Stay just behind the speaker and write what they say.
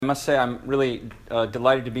I must say I'm really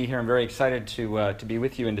delighted to be here. I'm very excited to be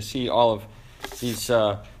with you and to see all of these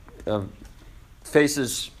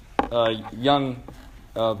faces, young,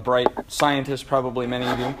 bright scientists, probably many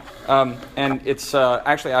of you. And it's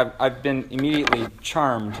actually, I've been immediately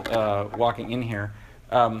charmed walking in here.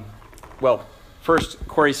 Well, first,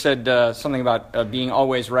 Corey said something about being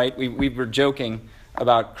always right. We were joking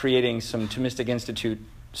about creating some Thomistic Institute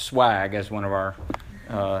swag, as one of our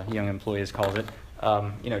young employees calls it.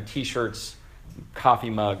 T-shirts,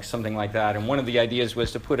 coffee mugs, something like that. And one of the ideas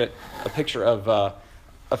was to put a picture of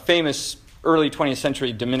a famous early 20th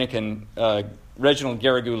century Dominican, Reginald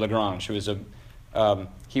Garrigou Lagrange, who was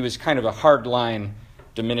he was kind of a hardline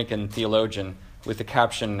Dominican theologian with the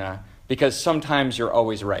caption, "Because sometimes you're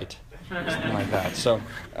always right," something like that. So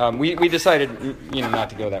we decided,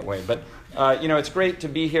 not to go that way. But it's great to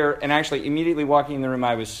be here. And actually, immediately walking in the room,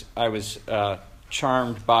 I was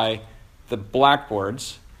charmed by the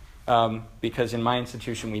blackboards, because in my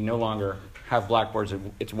institution we no longer have blackboards.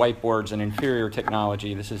 It's whiteboards, and inferior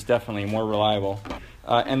technology. This is definitely more reliable.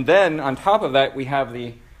 And then on top of that, we have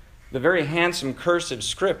the very handsome cursive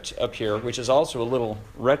script up here, which is also a little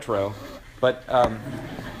retro. But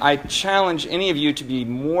I challenge any of you to be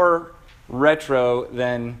more retro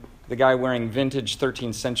than the guy wearing vintage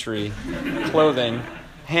 13th century clothing,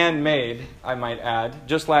 handmade, I might add.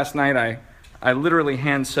 Just last night I literally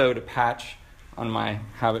hand sewed a patch on my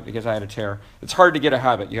habit because I had a tear. It's hard to get a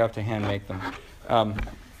habit. You have to hand make them. But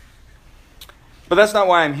that's not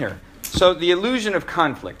why I'm here. So the illusion of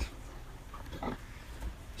conflict.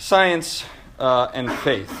 Science and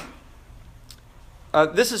faith.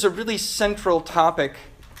 This is a really central topic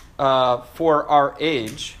for our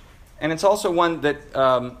age. And it's also one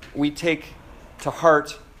that we take to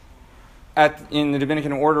heart in the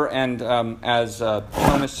Dominican Order and as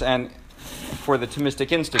Thomists and for the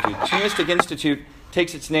Thomistic Institute. Thomistic Institute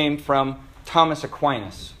takes its name from Thomas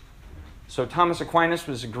Aquinas. So Thomas Aquinas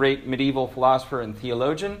was a great medieval philosopher and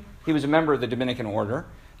theologian. He was a member of the Dominican Order.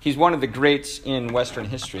 He's one of the greats in Western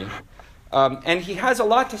history. And he has a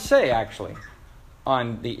lot to say, actually,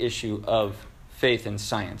 on the issue of faith and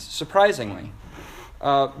science, surprisingly.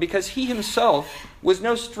 Because he himself was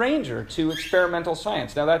no stranger to experimental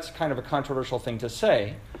science. Now, that's kind of a controversial thing to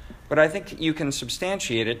say, but I think you can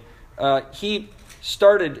substantiate it. He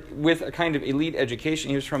started with a kind of elite education.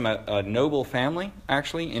 He was from a noble family,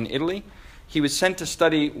 actually, in Italy. He was sent to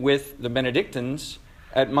study with the Benedictines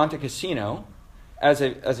at Monte Cassino as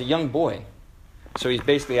a young boy. So he's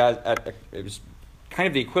basically it was kind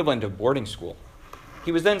of the equivalent of boarding school.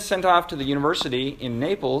 He was then sent off to the university in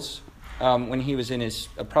Naples when he was in his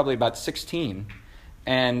probably about 16,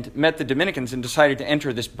 and met the Dominicans and decided to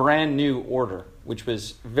enter this brand new order, which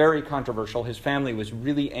was very controversial. His family was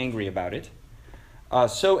really angry about it.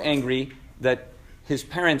 So angry that his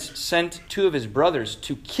parents sent two of his brothers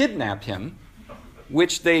to kidnap him,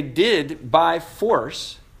 which they did by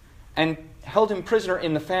force, and held him prisoner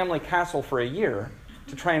in the family castle for a year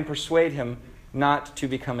to try and persuade him not to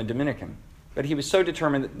become a Dominican. But he was so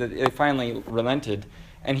determined that they finally relented,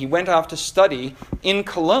 and he went off to study in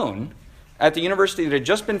Cologne at the university that had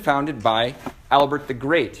just been founded by Albert the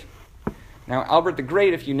Great. Now, Albert the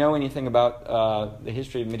Great, if you know anything about the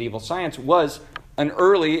history of medieval science, was an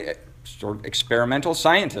early sort of experimental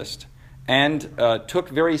scientist and took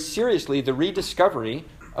very seriously the rediscovery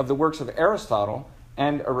of the works of Aristotle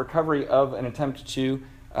and a recovery of an attempt to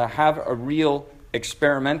have a real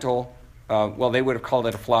experimental, they would have called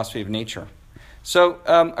it a philosophy of nature. So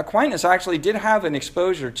Aquinas actually did have an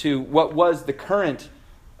exposure to what was the current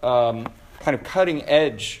kind of cutting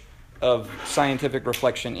edge of scientific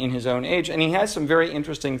reflection in his own age, and he has some very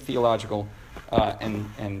interesting theological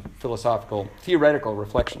and philosophical, theoretical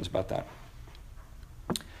reflections about that.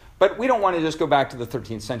 But we don't want to just go back to the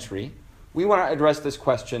 13th century. We want to address this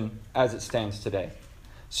question as it stands today.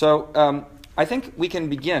 So I think we can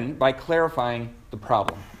begin by clarifying the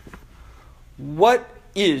problem. What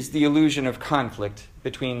is the illusion of conflict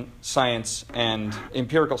between science and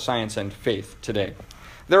empirical science and faith today?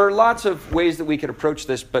 There are lots of ways that we could approach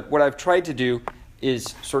this, but what I've tried to do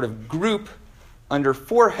is sort of group under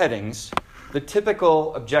four headings the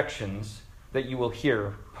typical objections that you will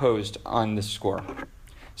hear posed on this score.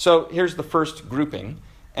 So here's the first grouping,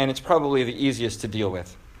 and it's probably the easiest to deal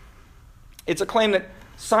with. It's a claim that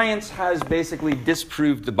science has basically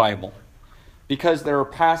disproved the Bible because there are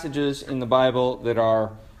passages in the Bible that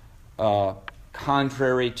are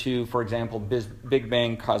contrary to, for example, Big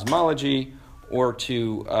Bang cosmology, or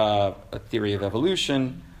to a theory of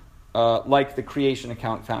evolution, like the creation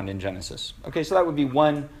account found in Genesis. Okay, so that would be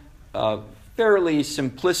one fairly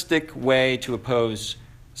simplistic way to oppose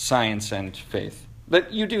science and faith.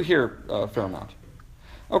 that you do hear a fair amount.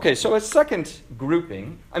 Okay, so a second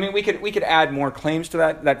grouping, I mean, we could add more claims to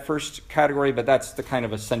that first category, but that's the kind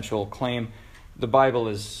of essential claim. The Bible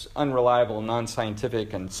is unreliable,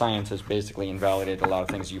 non-scientific, and science has basically invalidated a lot of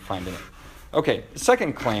things you find in it. Okay,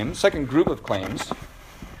 second group of claims,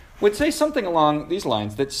 would say something along these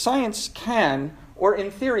lines, that science can, or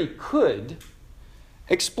in theory could,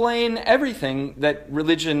 explain everything that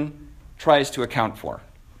religion tries to account for.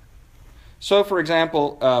 So, for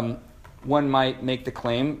example, one might make the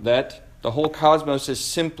claim that the whole cosmos is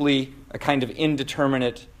simply a kind of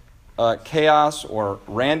indeterminate chaos or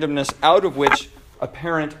randomness out of which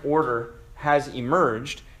apparent order has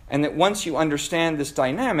emerged, and that once you understand this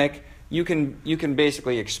dynamic, you can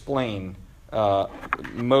basically explain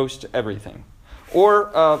most everything.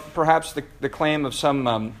 Or perhaps the claim of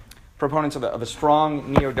some proponents of a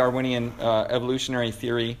strong neo-Darwinian evolutionary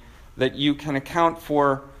theory that you can account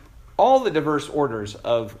for all the diverse orders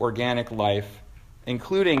of organic life,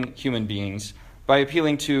 including human beings, by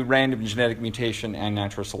appealing to random genetic mutation and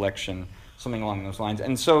natural selection, something along those lines.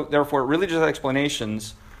 And so, therefore, religious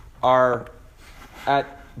explanations are, at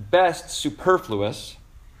best, superfluous,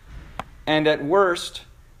 and at worst,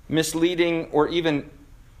 misleading, or even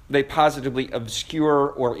they positively obscure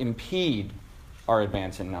or impede our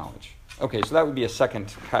advance in knowledge. Okay, so that would be a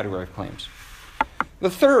second category of claims. The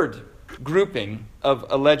third grouping of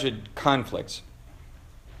alleged conflicts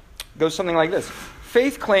goes something like this.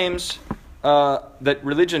 Faith claims that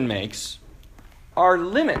religion makes are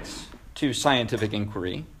limits to scientific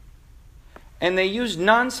inquiry, and they use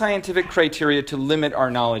non-scientific criteria to limit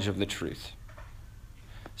our knowledge of the truth.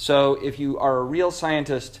 So if you are a real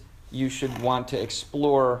scientist, you should want to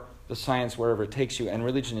explore the science wherever it takes you, and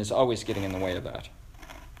religion is always getting in the way of that.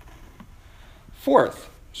 Fourth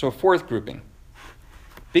grouping.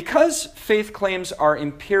 Because faith claims are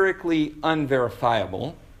empirically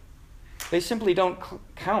unverifiable, they simply don't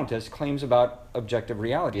count as claims about objective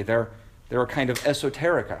reality. They're a kind of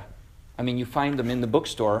esoterica. I mean, you find them in the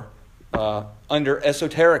bookstore under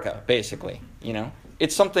esoterica, basically. You know,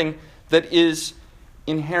 it's something that is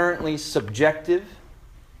inherently subjective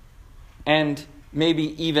and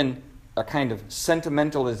maybe even a kind of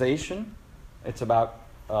sentimentalization. It's about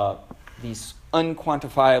these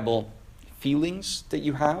unquantifiable feelings that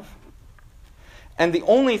you have. And the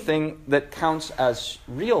only thing that counts as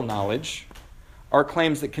real knowledge are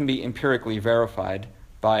claims that can be empirically verified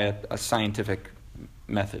by a scientific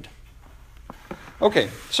method. Okay,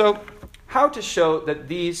 so how to show that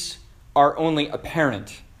these are only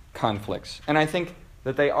apparent conflicts? And I think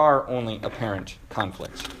that they are only apparent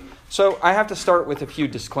conflicts. So I have to start with a few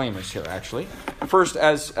disclaimers here, actually. First,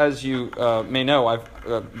 as you may know,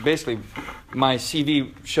 I've basically my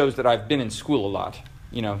CV shows that I've been in school a lot.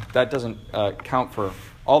 You know, that doesn't count for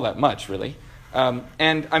all that much, really.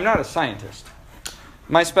 And I'm not a scientist.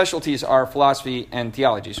 My specialties are philosophy and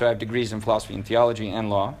theology, so I have degrees in philosophy and theology and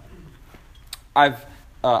law.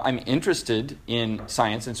 I'm interested in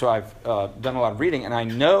science, and so I've done a lot of reading, and I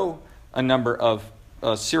know a number of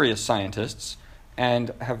serious scientists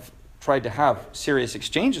and have tried to have serious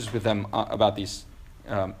exchanges with them about these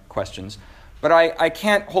questions. But I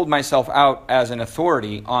can't hold myself out as an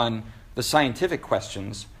authority on the scientific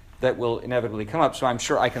questions that will inevitably come up, so I'm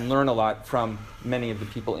sure I can learn a lot from many of the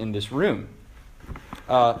people in this room.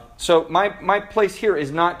 So my place here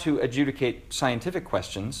is not to adjudicate scientific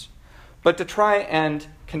questions, but to try and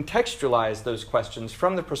contextualize those questions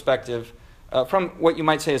from the perspective, from what you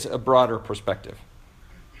might say is a broader perspective.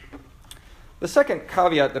 The second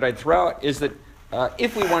caveat that I'd throw out is that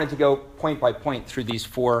if we wanted to go point by point through these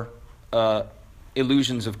four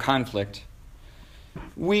illusions of conflict,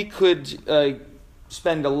 we could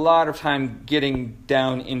spend a lot of time getting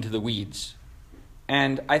down into the weeds.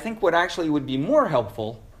 And I think what actually would be more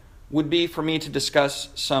helpful would be for me to discuss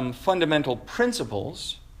some fundamental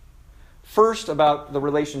principles, first about the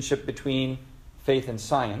relationship between faith and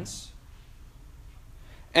science,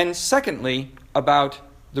 and secondly, about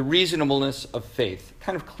the reasonableness of faith,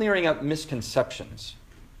 kind of clearing up misconceptions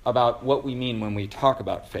about what we mean when we talk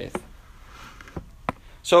about faith.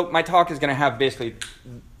 So my talk is going to have basically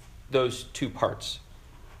those two parts.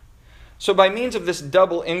 So by means of this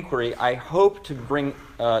double inquiry, I hope to bring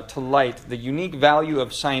to light the unique value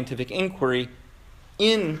of scientific inquiry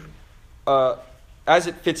as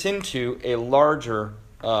it fits into a larger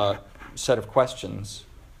set of questions.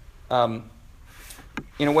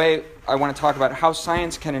 In a way, I want to talk about how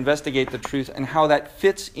science can investigate the truth and how that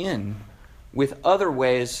fits in with other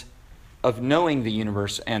ways of knowing the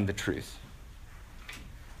universe and the truth.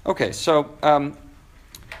 Okay, so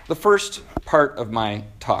the first part of my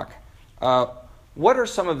talk. what are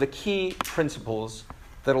some of the key principles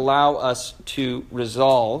that allow us to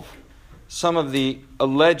resolve some of the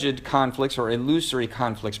alleged conflicts or illusory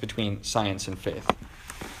conflicts between science and faith?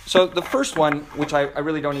 So the first one, which I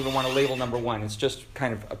really don't even want to label number one, it's just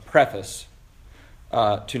kind of a preface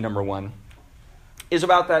to number one, is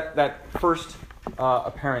about that first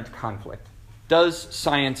apparent conflict. Does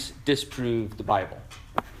science disprove the Bible?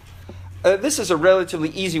 This is a relatively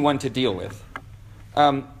easy one to deal with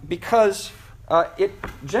because it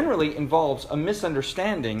generally involves a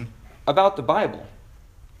misunderstanding about the Bible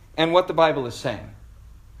and what the Bible is saying.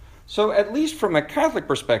 So at least from a Catholic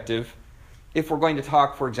perspective, if we're going to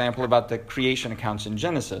talk, for example, about the creation accounts in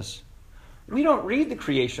Genesis, we don't read the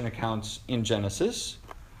creation accounts in Genesis,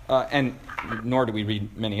 and nor do we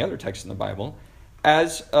read many other texts in the Bible,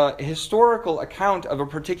 as a historical account of a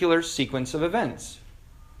particular sequence of events.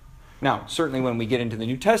 Now, certainly when we get into the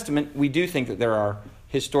New Testament, we do think that there are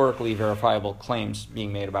historically verifiable claims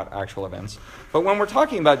being made about actual events. But when we're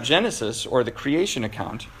talking about Genesis or the creation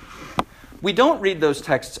account, we don't read those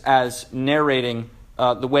texts as narrating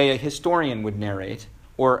the way a historian would narrate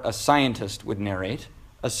or a scientist would narrate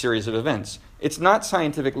a series of events. It's not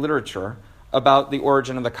scientific literature about the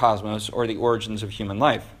origin of the cosmos or the origins of human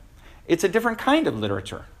life. It's a different kind of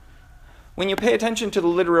literature. When you pay attention to the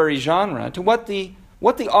literary genre, to what the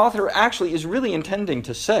author actually is really intending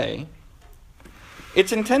to say,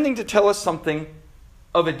 it's intending to tell us something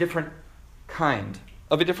of a different kind,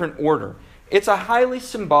 of a different order. It's a highly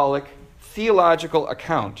symbolic, theological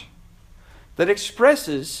account that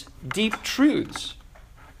expresses deep truths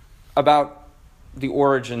about the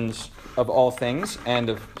origins of all things and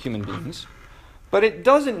of human beings. But it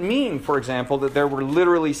doesn't mean, for example, that there were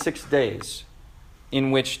literally 6 days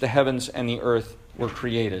in which the heavens and the earth were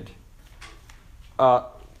created.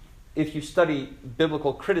 If you study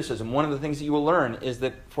biblical criticism, one of the things that you will learn is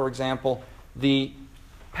that, for example, the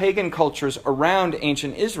pagan cultures around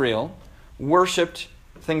ancient Israel worshipped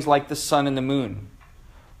things like the sun and the moon,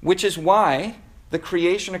 which is why the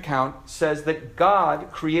creation account says that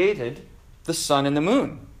God created the sun and the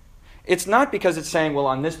moon. It's not because it's saying, well,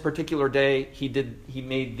 on this particular day he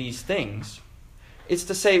made these things. It's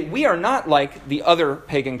to say we are not like the other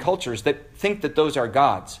pagan cultures that think that those are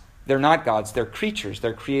gods. They're not gods, they're creatures,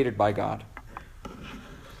 they're created by God.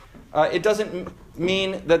 It doesn't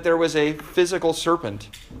mean that there was a physical serpent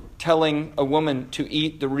telling a woman to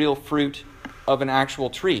eat the real fruit of an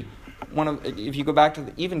actual tree. If you go back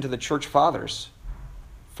even to the church fathers,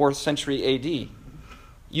 4th century AD,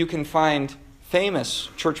 you can find famous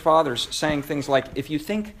church fathers saying things like, if you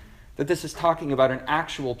think that this is talking about an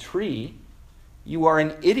actual tree, you are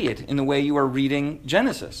an idiot in the way you are reading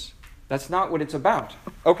Genesis. That's not what it's about.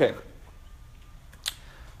 Okay.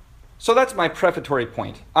 So that's my prefatory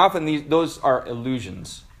point. Often those are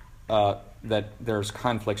illusions, that there's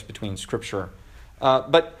conflicts between Scripture.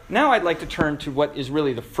 But now I'd like to turn to what is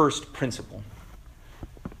really the first principle.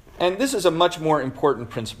 And this is a much more important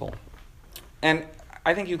principle. And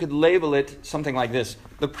I think you could label it something like this: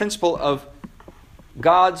 the principle of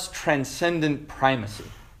God's transcendent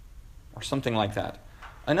primacy, or something like that.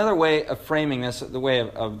 Another way of framing this, the way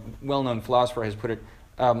a well-known philosopher has put it,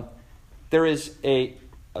 there is a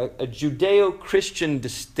Judeo-Christian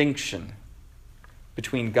distinction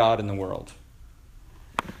between God and the world.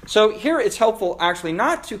 So here it's helpful actually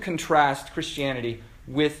not to contrast Christianity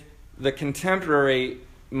with the contemporary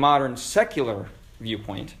modern secular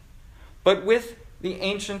viewpoint, but with the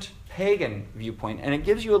ancient pagan viewpoint. And it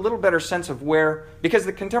gives you a little better sense of where, because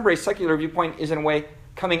the contemporary secular viewpoint is in a way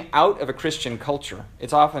coming out of a Christian culture.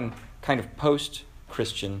 It's often kind of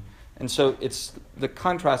post-Christian, and so the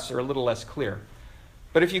contrasts are a little less clear.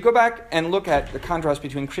 But if you go back and look at the contrast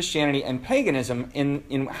between Christianity and paganism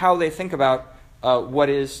in how they think about what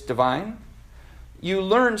is divine, you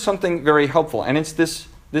learn something very helpful. And it's this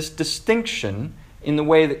distinction in the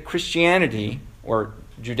way that Christianity, or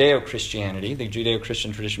Judeo-Christianity, the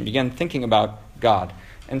Judeo-Christian tradition, began thinking about God.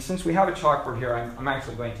 And since we have a chalkboard here, I'm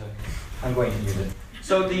actually going to use it.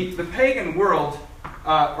 So the pagan world,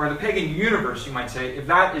 or the pagan universe, you might say, if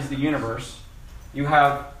that is the universe, you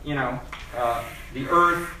have, the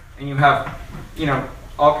earth, and you have,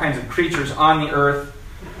 all kinds of creatures on the earth.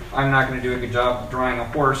 I'm not going to do a good job drawing a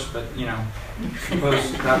horse, but,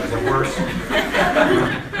 suppose that was a horse.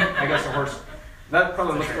 I guess a horse. That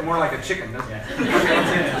probably looks more like a chicken, doesn't it? Okay, let's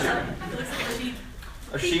say it's a chicken. It looks like a sheep.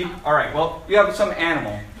 A sheep? All right, well, you have some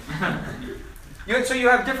animal. So you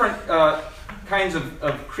have different kinds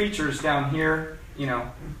of creatures down here,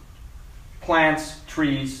 plants,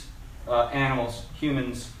 trees, animals,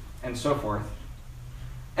 humans, and so forth.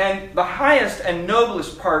 And the highest and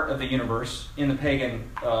noblest part of the universe in the pagan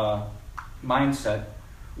mindset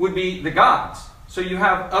would be the gods. So you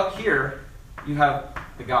have up here, you have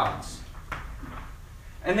the gods.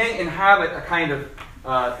 And they inhabit a kind of,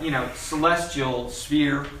 celestial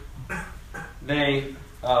sphere. They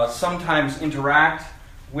sometimes interact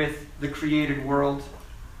with the created world.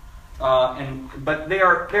 But they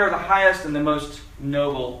are the highest and the most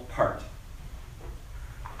noble part.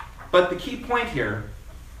 But the key point here,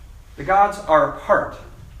 the gods are a part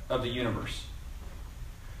of the universe.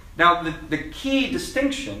 Now, the key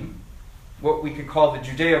distinction, what we could call the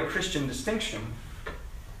Judeo-Christian distinction,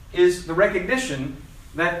 is the recognition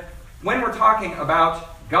that when we're talking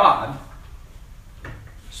about God,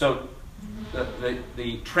 so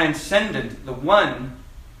the transcendent, the one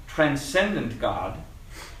transcendent God,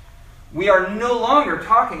 we are no longer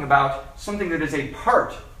talking about something that is a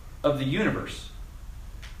part of the universe.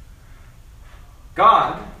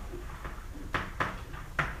 God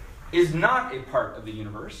is not a part of the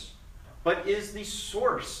universe, but is the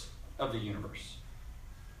source of the universe.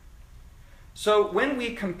 So when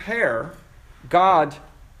we compare God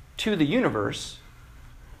to the universe,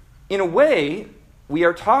 in a way, we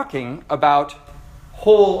are talking about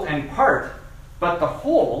whole and part, but the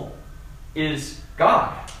whole is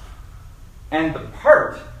God. And the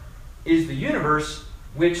part is the universe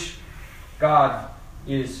which God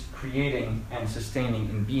is creating and sustaining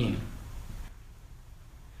in being.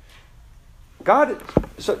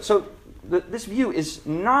 This view is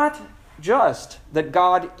not just that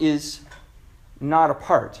God is not a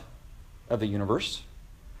part of the universe,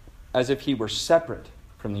 as if he were separate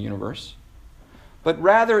from the universe, but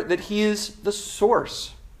rather that he is the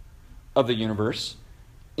source of the universe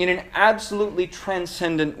in an absolutely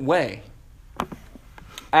transcendent way,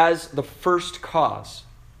 as the first cause.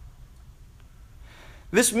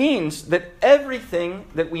 This means that everything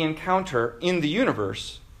that we encounter in the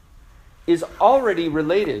universe is already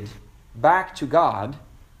related back to God,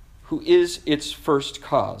 who is its first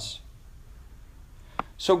cause.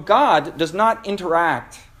 So God does not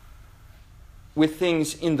interact with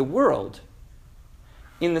things in the world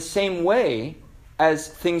in the same way as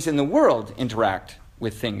things in the world interact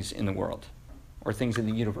with things in the world, or things in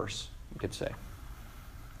the universe, you could say.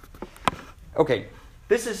 Okay,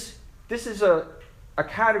 this is a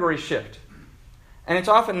category shift, and it's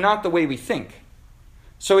often not the way we think.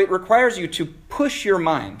 So it requires you to push your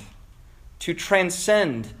mind to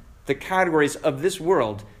transcend the categories of this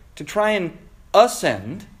world, to try and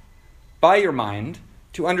ascend by your mind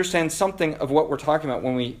to understand something of what we're talking about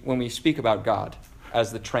when we speak about God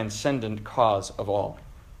as the transcendent cause of all.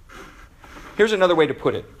 Here's another way to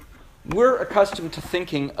put it. We're accustomed to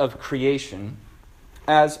thinking of creation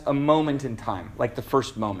as a moment in time, like the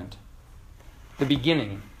first moment, the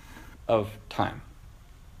beginning of time.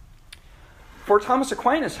 For Thomas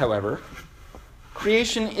Aquinas, however,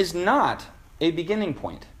 creation is not a beginning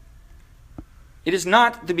point. It is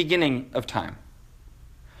not the beginning of time.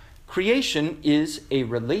 Creation is a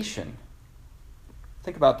relation.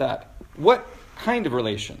 Think about that. What kind of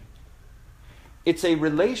relation? It's a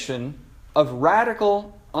relation of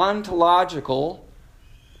radical ontological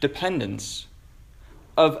dependence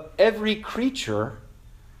of every creature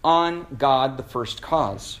on God, the first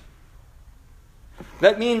cause.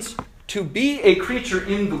 That means to be a creature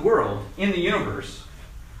in the world, in the universe,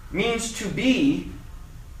 means to be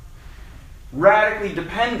radically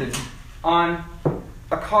dependent on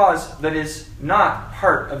a cause that is not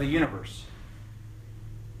part of the universe.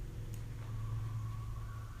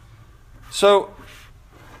 So,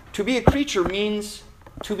 to be a creature means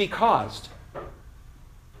to be caused,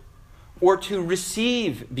 or to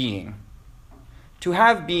receive being. To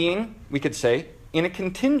have being, we could say, in a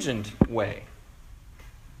contingent way.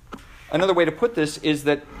 Another way to put this is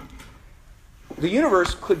that the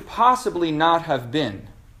universe could possibly not have been,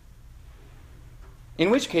 in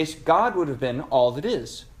which case God would have been all that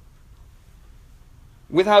is,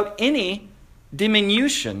 without any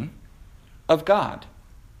diminution of God,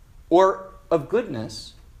 or of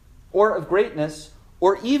goodness, or of greatness,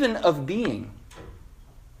 or even of being.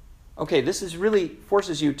 Okay, this is really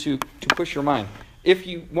forces you to push your mind. If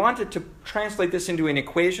you wanted to translate this into an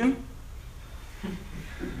equation,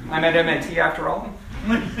 I'm at MIT after all,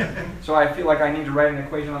 so I feel like I need to write an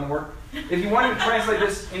equation on the work. If you wanted to translate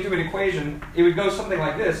this into an equation, it would go something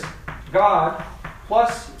like this. God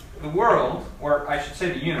plus the world, or I should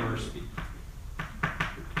say the universe.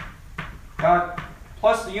 God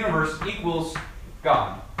plus the universe equals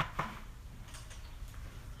God.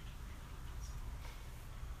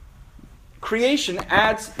 Creation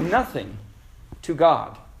adds nothing to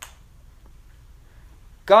God.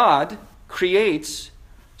 God creates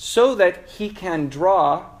so that he can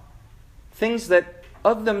draw things that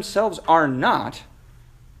of themselves are not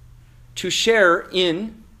to share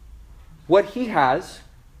in what he has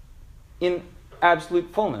in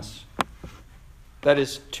absolute fullness. That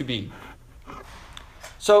is, to be.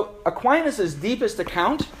 So Aquinas' deepest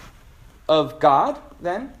account of God,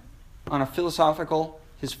 then, on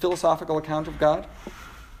his philosophical account of God,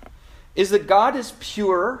 is that God is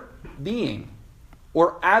pure being,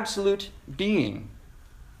 or absolute being.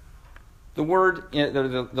 The word,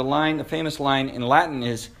 the famous line in Latin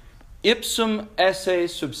is ipsum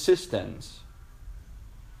esse subsistens,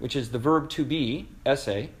 which is the verb to be,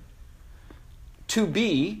 esse, to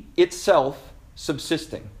be itself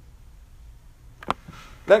subsisting.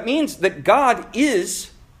 That means that God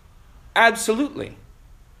is absolutely,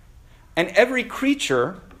 and every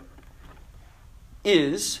creature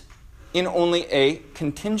is in only a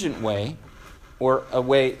contingent way, or a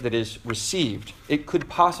way that is received. It could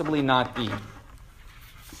possibly not be.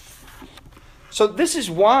 So this is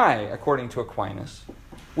why, according to Aquinas,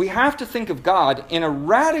 we have to think of God in a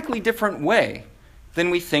radically different way than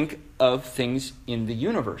we think of things in the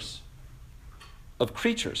universe, of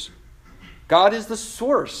creatures. God is the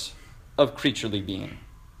source of creaturely being.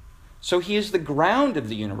 So he is the ground of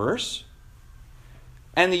the universe,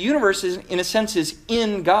 and the universe, in a sense, is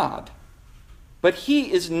in God. But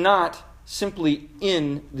he is not simply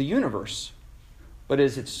in the universe, but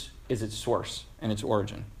is its source and its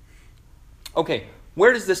origin. Okay,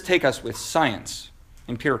 where does this take us with science,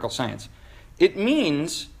 empirical science? It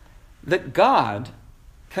means that God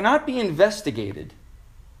cannot be investigated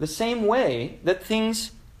the same way that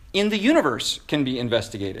things in the universe can be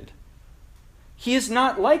investigated. He is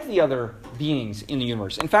not like the other beings in the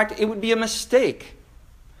universe. In fact, it would be a mistake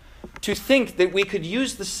to think that we could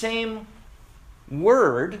use the same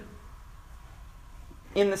word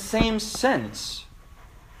in the same sense,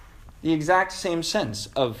 the exact same sense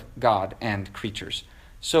of God and creatures.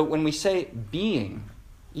 So when we say being,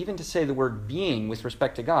 even to say the word being with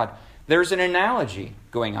respect to God, there's an analogy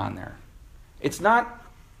going on there. It's not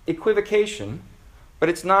equivocation, but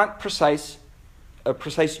it's not a precise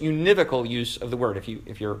univocal use of the word.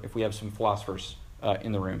 If we have some philosophers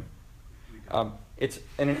in the room, it's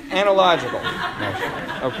an analogical notion.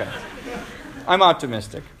 Okay, I'm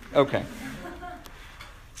optimistic. Okay,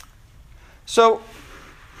 so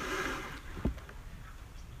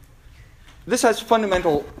this has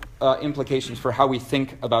fundamental implications for how we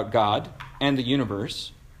think about God and the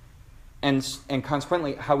universe, and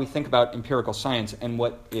consequently how we think about empirical science and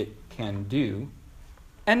what it can do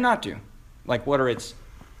and not do. Like, what are its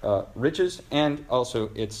riches and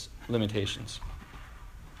also its limitations.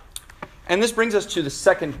 And this brings us to the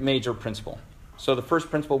second major principle. So the first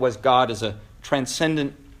principle was God is a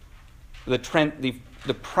transcendent, the transcendent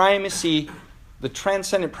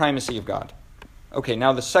primacy of God. Okay,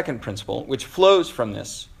 now the second principle, which flows from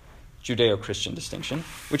this Judeo-Christian distinction,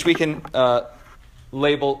 which we can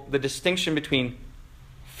label the distinction between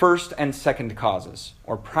first and second causes,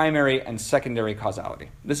 or primary and secondary causality.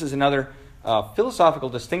 This is another philosophical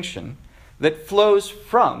distinction that flows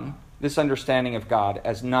from this understanding of God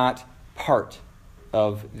as not part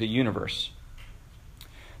of the universe.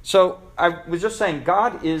 So I was just saying,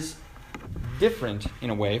 God is different in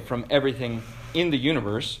a way from everything in the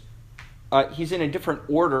universe. He's in a different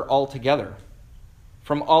order altogether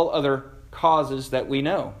from all other causes that we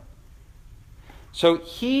know. So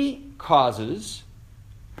he causes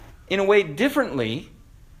in a way differently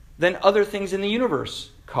than other things in the universe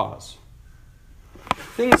cause.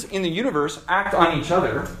 Things in the universe act on each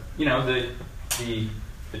other. You know, the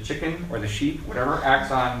chicken or the sheep, whatever,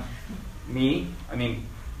 acts on me. I mean,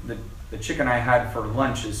 the chicken I had for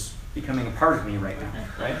lunch is becoming a part of me right now,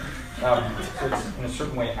 right? So it's in a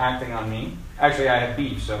certain way acting on me. Actually, I have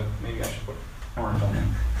beef, so maybe I should put horns on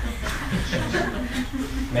him.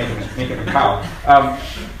 Make him a cow.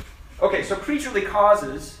 Okay, so creaturely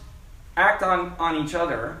causes act on each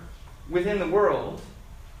other within the world,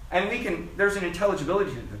 and there's an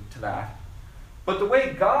intelligibility to that. But the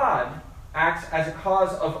way God acts as a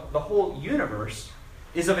cause of the whole universe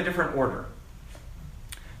is of a different order.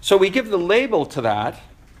 So we give the label to that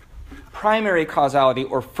primary causality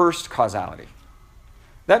or first causality.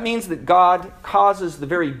 That means that God causes the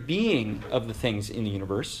very being of the things in the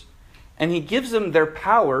universe, and he gives them their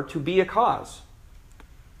power to be a cause.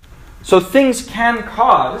 So things can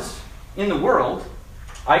cause in the world.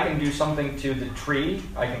 I can do something to the tree,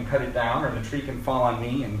 I can cut it down, or the tree can fall on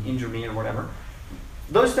me and injure me or whatever.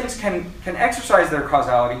 Those things can exercise their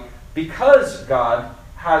causality because God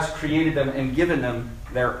has created them and given them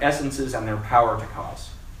their essences and their power to cause.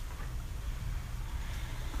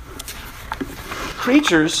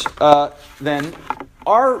 Creatures, then,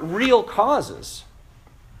 are real causes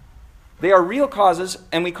They are real causes,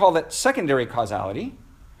 and we call that secondary causality.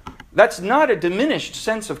 That's not a diminished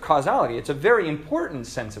sense of causality. It's a very important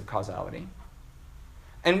sense of causality.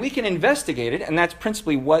 And we can investigate it, and that's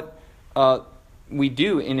principally what we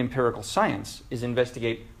do in empirical science, is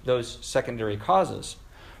investigate those secondary causes.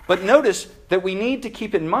 But notice that we need to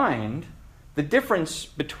keep in mind the difference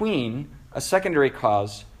between a secondary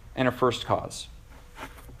cause and a first cause.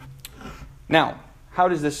 Now, how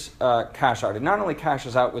does this cash out? It not only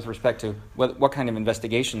cashes out with respect to what kind of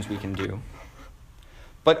investigations we can do,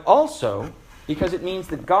 but also because it means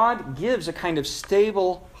that God gives a kind of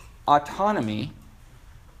stable autonomy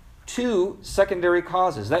to secondary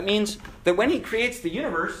causes. That means that when he creates the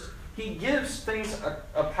universe, he gives things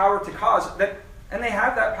a power to cause, and they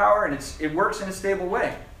have that power, and it works in a stable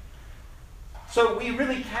way. So we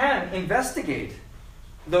really can investigate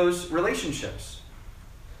those relationships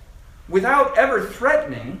without ever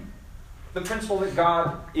threatening the principle that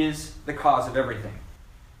God is the cause of everything.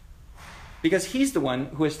 Because he's the one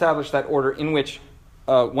who established that order in which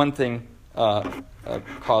one thing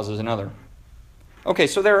causes another. Okay,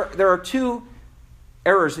 so there are two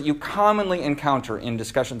errors that you commonly encounter in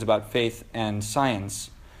discussions about faith and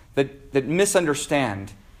science that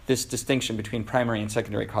misunderstand this distinction between primary and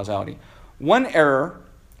secondary causality. One error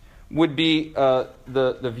would be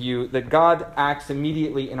the view that God acts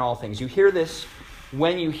immediately in all things. You hear this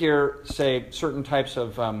when you hear, say, certain types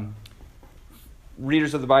of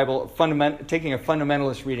readers of the Bible taking a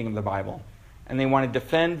fundamentalist reading of the Bible, and they want to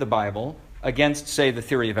defend the Bible against, say, the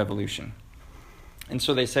theory of evolution. And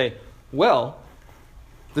so they say, well,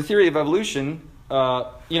 the theory of evolution,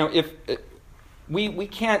 if we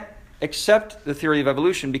can't accept the theory of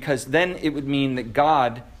evolution because then it would mean that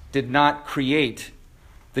God did not create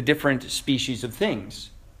the different species of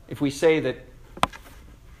things. If we say that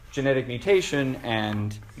genetic mutation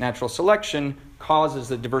and natural selection causes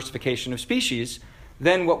the diversification of species,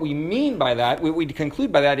 then what we mean by that, what we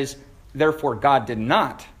conclude by that is, therefore, God did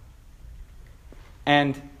not.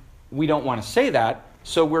 And we don't want to say that,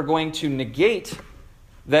 so we're going to negate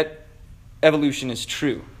that evolution is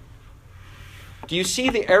true. Do you see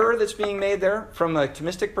the error that's being made there from a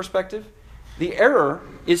Thomistic perspective? The error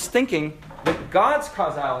is thinking that God's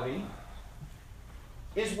causality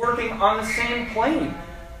is working on the same plane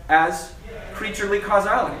as creaturely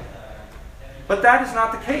causality. But that is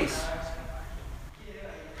not the case.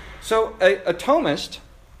 So a Thomist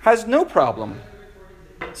has no problem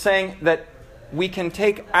saying that we can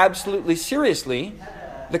take absolutely seriously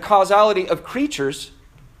the causality of creatures,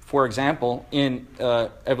 for example, in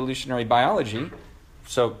evolutionary biology,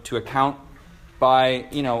 so to account by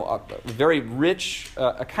a very rich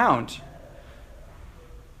account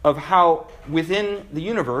of how within the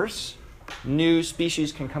universe new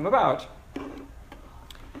species can come about,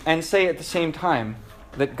 and say at the same time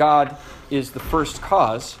that God is the first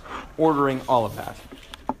cause ordering all of that.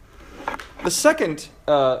 The second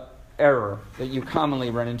error that you commonly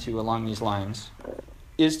run into along these lines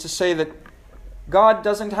is to say that God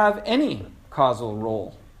doesn't have any causal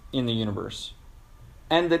role in the universe,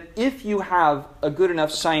 and that if you have a good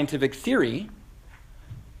enough scientific theory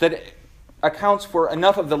that accounts for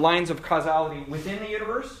enough of the lines of causality within the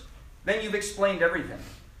universe, then you've explained everything.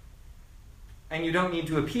 And you don't need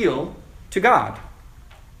to appeal to God.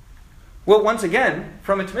 Well, once again,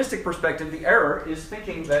 from a Thomistic perspective, the error is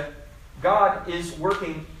thinking that God is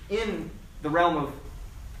working in the realm of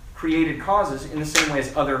created causes in the same way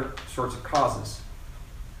as other sorts of causes.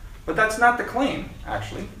 But that's not the claim,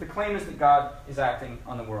 actually. The claim is that God is acting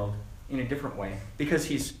on the world in a different way because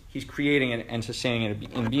he's creating it and sustaining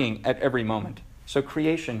it in being at every moment. So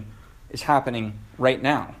creation is happening right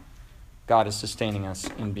now. God is sustaining us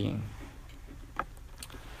in being.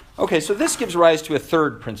 Okay, so this gives rise to a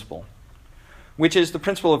third principle, which is the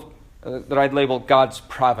principle of that I'd label God's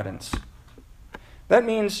providence. That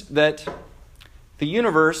means that the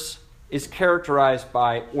universe is characterized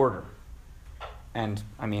by order. And,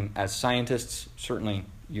 as scientists, certainly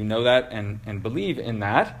you know that and believe in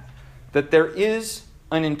that there is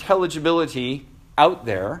an intelligibility out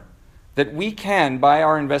there that we can, by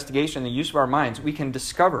our investigation, the use of our minds, we can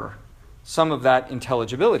discover some of that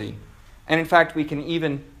intelligibility. And in fact, we can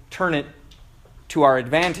even turn it to our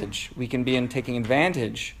advantage. We can be taking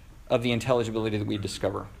advantage of the intelligibility that we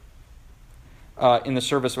discover in the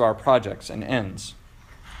service of our projects and ends.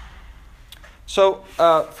 So,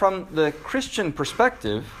 from the Christian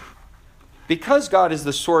perspective, because God is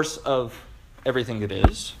the source of everything that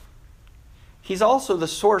is, he's also the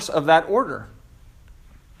source of that order.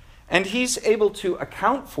 And he's able to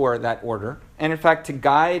account for that order, and in fact to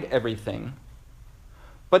guide everything,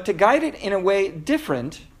 but to guide it in a way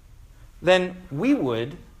different than we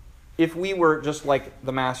would if we were just like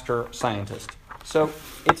the master scientist. So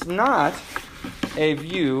it's not a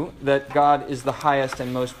view that God is the highest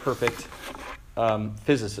and most perfect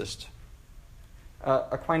physicist.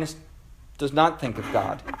 Aquinas does not think of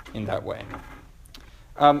God in that way.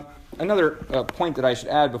 Another point that I should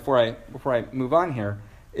add before I move on here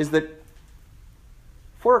is that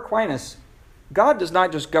for Aquinas, God does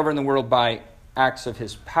not just govern the world by acts of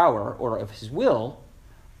his power or of his will,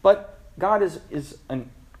 but God is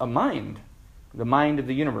a mind, the mind of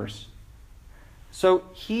the universe. So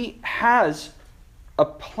he has a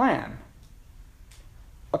plan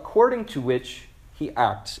according to which he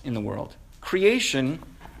acts in the world. Creation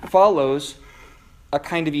follows a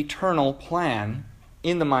kind of eternal plan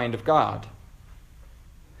in the mind of God.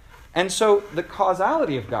 And so the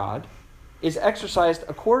causality of God is exercised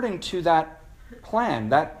according to that plan,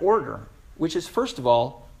 that order, which is first of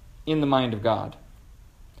all in the mind of God.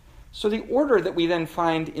 So the order that we then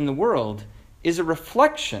find in the world is a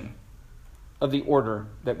reflection of the order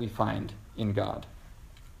that we find in God.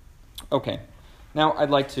 Okay, now I'd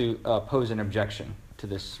like to pose an objection to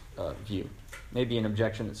this view. Maybe an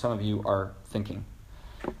objection that some of you are thinking.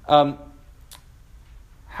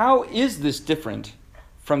 How is this different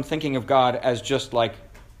from thinking of God as just like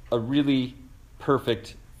a really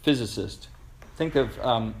perfect physicist? Think of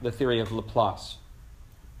the theory of Laplace.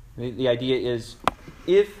 The idea is,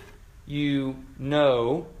 if you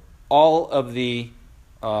know all of the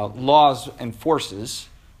laws and forces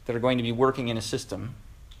that are going to be working in a system,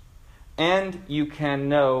 and you can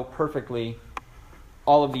know perfectly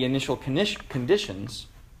all of the initial conditions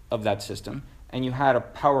of that system, and you had a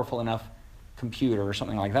powerful enough computer or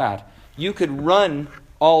something like that, you could run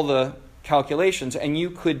all the calculations and you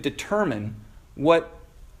could determine what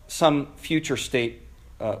some future state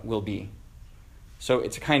will be. So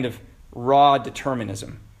it's a kind of raw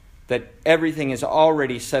determinism, that everything is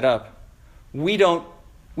already set up. We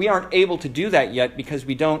aren't able to do that yet because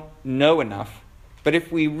we don't know enough. But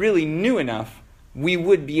if we really knew enough, we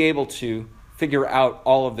would be able to figure out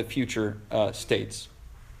all of the future states.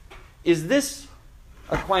 Is this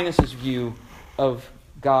Aquinas' view of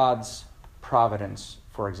God's providence,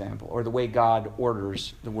 for example, or the way God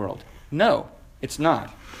orders the world? No, it's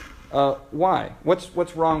not. Why?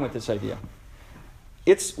 What's wrong with this idea?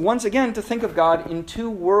 It's, once again, to think of God in too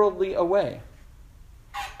worldly a way,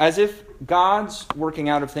 as if God's working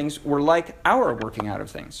out of things were like our working out of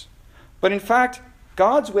things. But in fact,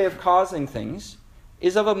 God's way of causing things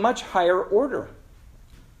is of a much higher order.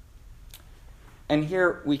 And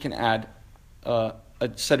here we can add a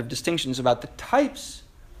set of distinctions about the types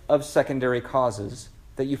of secondary causes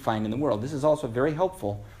that you find in the world. This is also very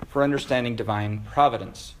helpful for understanding divine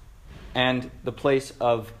providence and the place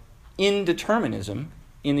of indeterminism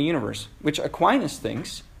in the universe, which Aquinas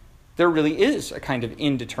thinks there really is a kind of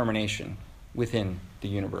indetermination within the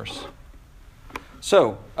universe.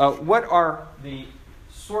 So, what are the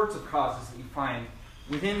sorts of causes that you find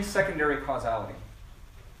within secondary causality?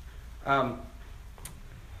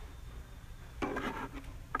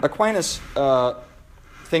 Aquinas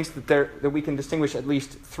thinks that we can distinguish at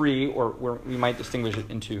least three, or we might distinguish it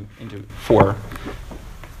into four.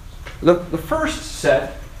 The first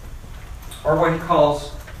set are what he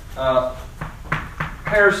calls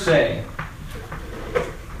per se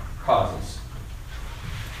causes.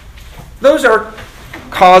 Those are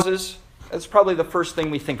causes. That's probably the first thing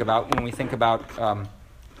we think about when we think about,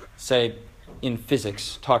 say, in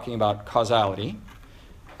physics, talking about causality.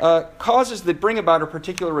 Causes that bring about a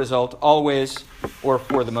particular result always or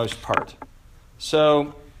for the most part.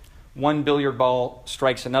 So one billiard ball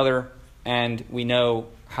strikes another, and we know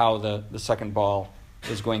how the second ball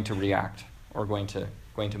is going to react or going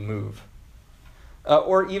to move.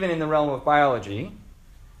 Or even in the realm of biology,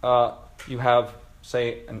 you have,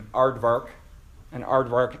 say, an aardvark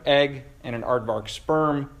egg and an aardvark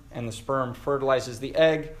sperm, and the sperm fertilizes the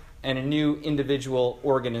egg, and a new individual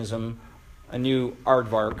organism, a new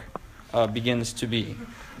aardvark, begins to be,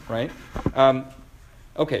 right?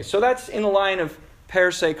 Okay, so that's in the line of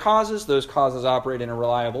per se causes. Those causes operate in a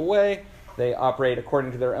reliable way. They operate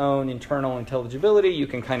according to their own internal intelligibility. You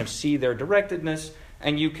can kind of see their directedness,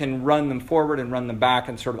 and you can run them forward and run them back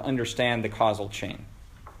and sort of understand the causal chain.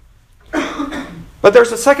 But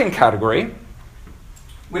there's a second category,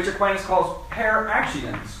 which Aquinas calls per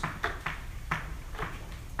accidens.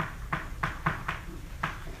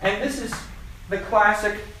 And this is the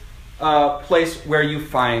classic place where you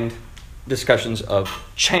find discussions of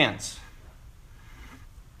chance.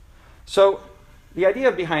 So the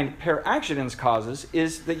idea behind per accidens causes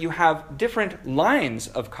is that you have different lines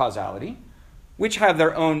of causality, which have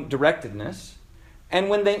their own directedness, and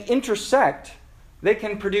when they intersect, they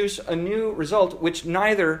can produce a new result which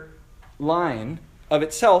neither line of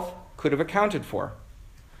itself could have accounted for.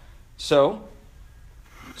 So,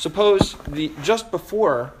 suppose just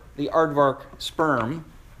before the aardvark sperm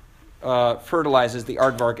fertilizes the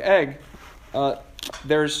aardvark egg,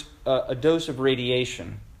 there's a dose of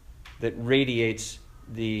radiation that radiates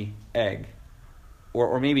the egg,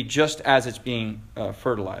 or maybe just as it's being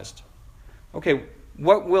fertilized. Okay,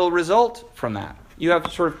 what will result from that? You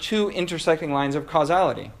have sort of two intersecting lines of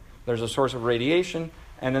causality. There's a source of radiation,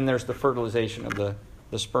 and then there's the fertilization of the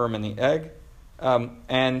sperm and the egg.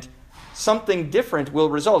 And something different will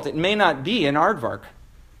result. It may not be an aardvark.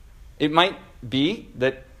 It might be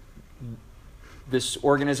that this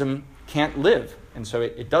organism can't live, and so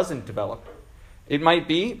it doesn't develop. It might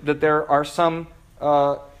be that there are some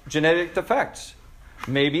genetic defects.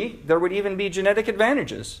 Maybe there would even be genetic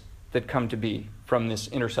advantages that come to be from this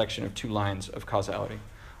intersection of two lines of causality.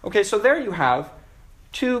 Okay, so there you have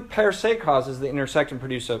two per se causes that intersect and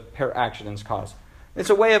produce a per accidens cause. It's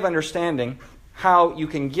a way of understanding how you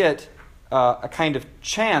can get a kind of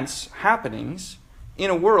chance happenings in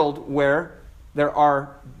a world where there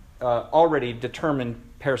are already determined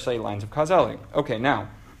per se lines of causality. Okay, now,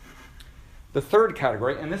 the third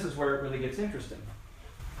category, and this is where it really gets interesting.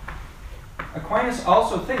 Aquinas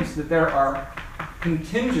also thinks that there are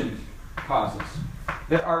contingent causes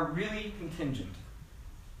that are really contingent.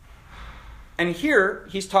 And here,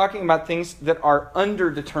 he's talking about things that are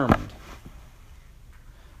underdetermined.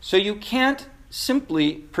 So you can't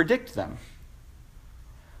simply predict them.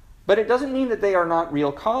 But it doesn't mean that they are not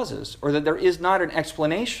real causes, or that there is not an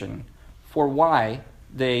explanation for why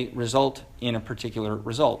they result in a particular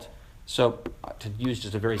result. So, to use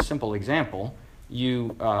just a very simple example,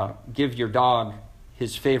 you give your dog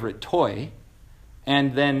his favorite toy,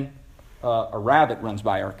 and then a rabbit runs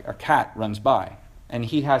by, or a cat runs by, and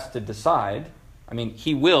he has to decide. I mean,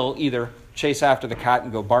 he will either chase after the cat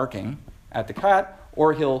and go barking at the cat,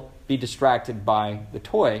 or he'll be distracted by the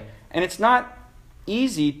toy. And it's not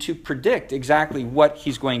easy to predict exactly what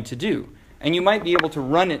he's going to do. And you might be able to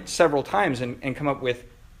run it several times and come up with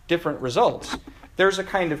different results. There's a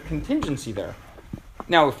kind of contingency there.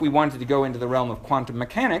 Now, if we wanted to go into the realm of quantum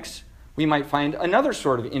mechanics, we might find another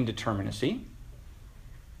sort of indeterminacy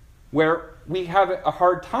where we have a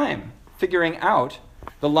hard time figuring out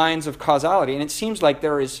the lines of causality. And it seems like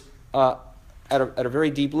there is, at a very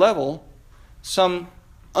deep level, some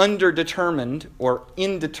underdetermined or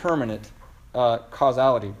indeterminate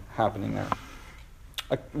causality happening there.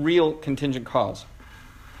 A real contingent cause.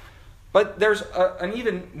 But there's an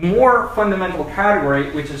even more fundamental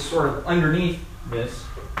category which is sort of underneath this,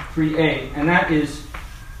 3a, and that is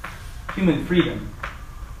human freedom.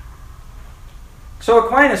 So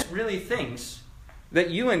Aquinas really thinks that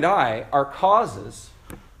you and I are causes,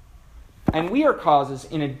 and we are causes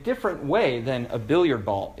in a different way than a billiard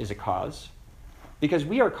ball is a cause, because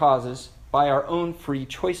we are causes by our own free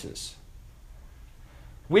choices,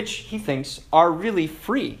 which he thinks are really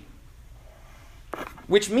free,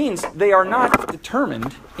 which means they are not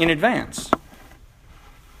determined in advance.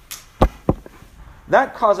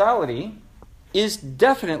 That causality is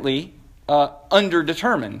definitely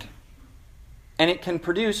underdetermined, and it can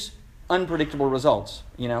produce unpredictable results.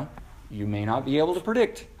 You know, you may not be able to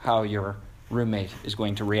predict how your roommate is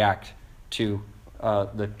going to react to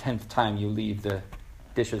the 10th time you leave the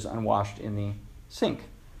dishes unwashed in the sink.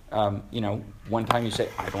 One time you say,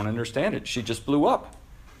 I don't understand it. She just blew up.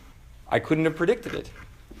 I couldn't have predicted it.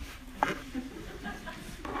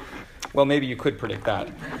 Well, maybe you could predict that.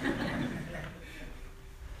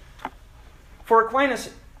 For Aquinas,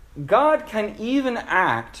 God can even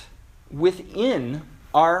act within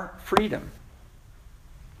our freedom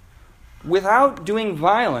without doing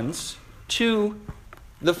violence to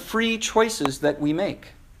the free choices that we make.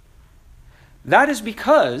 That is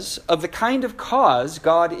because of the kind of cause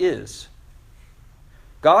God is.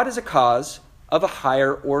 God is a cause of a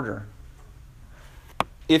higher order.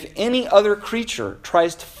 If any other creature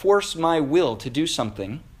tries to force my will to do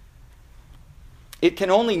something, it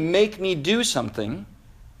can only make me do something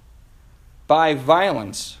by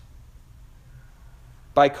violence,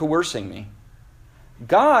 by coercing me.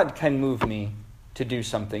 God can move me to do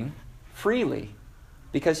something freely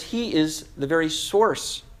because he is the very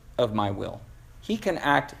source of my will. He can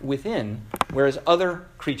act within, whereas other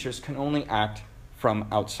creatures can only act from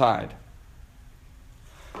outside.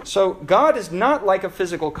 So God is not like a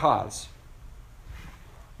physical cause,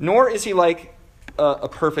 nor is he like a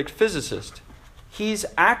perfect physicist. He's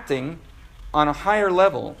acting on a higher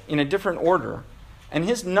level in a different order, and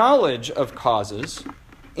his knowledge of causes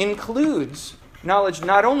includes knowledge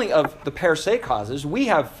not only of the per se causes. We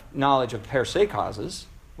have knowledge of per se causes,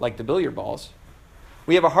 like the billiard balls.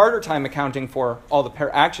 We have a harder time accounting for all the per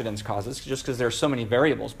accidens causes, just because there are so many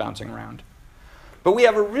variables bouncing around. But we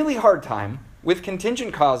have a really hard time with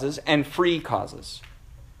contingent causes and free causes.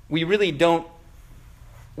 We really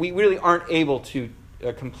aren't able to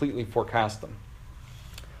completely forecast them.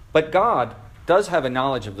 But God does have a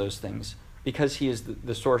knowledge of those things because he is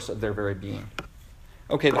the source of their very being.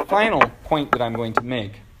 Okay, the final point that I'm going to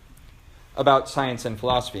make about science and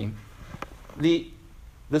philosophy, the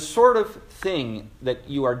sort of thing that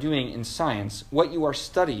you are doing in science, what you are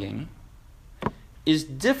studying, is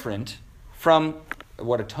different from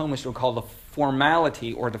what a Thomist would call the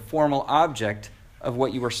formality or the formal object of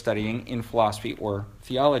what you are studying in philosophy or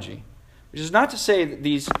theology. Which is not to say that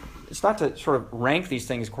it's not to sort of rank these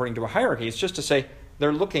things according to a hierarchy, it's just to say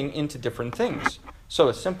they're looking into different things. So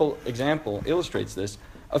a simple example illustrates this.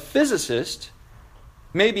 A physicist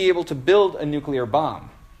may be able to build a nuclear bomb,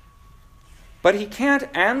 but he can't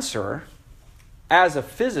answer, as a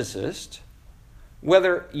physicist,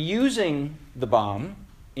 whether using the bomb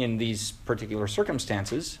in these particular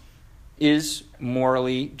circumstances is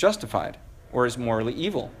morally justified or is morally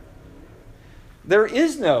evil. There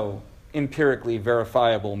is no empirically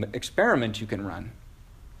verifiable experiment you can run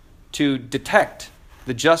to detect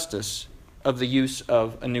the justice of the use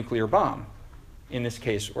of a nuclear bomb in this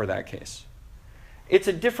case or that case. It's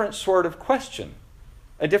a different sort of question,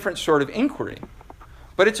 a different sort of inquiry.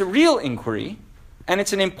 But it's a real inquiry, and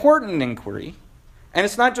it's an important inquiry, and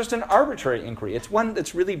it's not just an arbitrary inquiry. It's one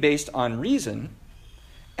that's really based on reason,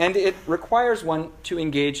 and it requires one to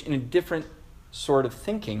engage in a different sort of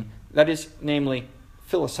thinking that is, namely,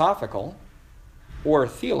 philosophical or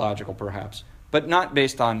theological, perhaps, but not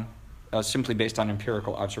based on simply based on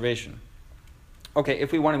empirical observation. Okay,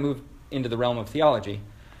 if we want to move into the realm of theology,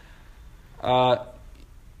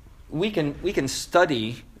 we can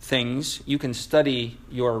study things. You can study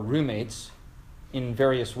your roommates in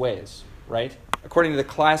various ways, right? According to the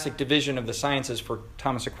classic division of the sciences for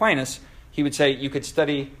Thomas Aquinas, he would say you could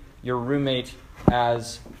study your roommate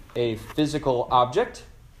as a physical object,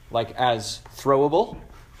 like as throwable.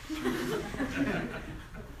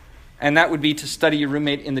 And that would be to study your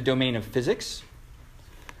roommate in the domain of physics.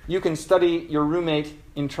 You can study your roommate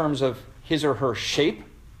in terms of his or her shape.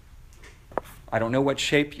 I don't know what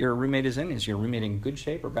shape your roommate is in. Is your roommate in good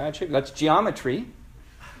shape or bad shape? That's geometry,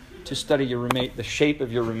 to study your roommate, the shape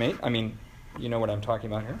of your roommate. I mean, you know what I'm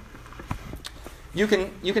talking about here. You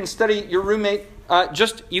can study your roommate,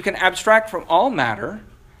 you can abstract from all matter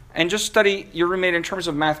and just study your roommate in terms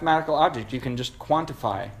of mathematical object. You can just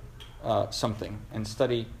quantify something and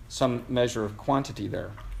study some measure of quantity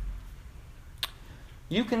there.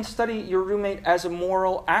 You can study your roommate as a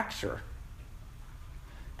moral actor.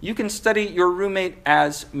 You can study your roommate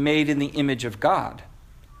as made in the image of God,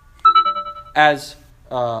 as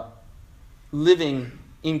living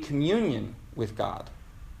in communion with God.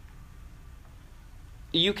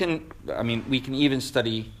 We can even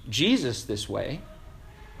study Jesus this way.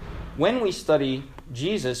 When we study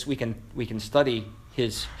Jesus, we can study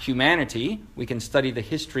his humanity. We can study the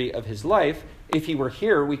history of his life. If he were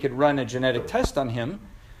here, we could run a genetic test on him.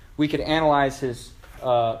 We could analyze his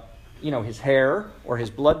hair or his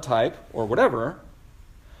blood type or whatever.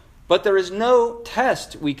 But there is no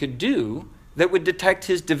test we could do that would detect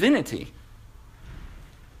his divinity.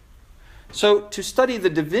 So to study the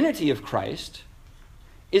divinity of Christ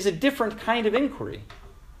is a different kind of inquiry.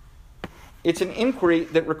 It's an inquiry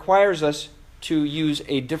that requires us to use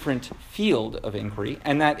a different field of inquiry,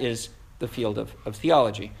 and that is the field of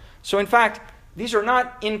theology. So in fact, these are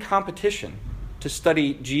not in competition to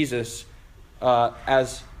study Jesus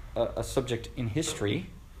as a subject in history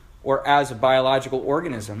or as a biological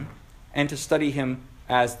organism and to study him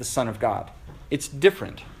as the Son of God. It's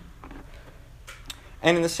different.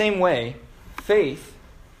 And in the same way, faith,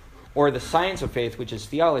 or the science of faith, which is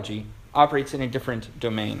theology, operates in a different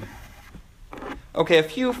domain. Okay, a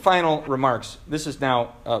few final remarks. This is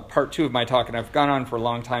now part 2 of my talk, and I've gone on for a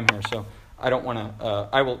long time here, so I don't want to.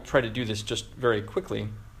 I will try to do this just very quickly,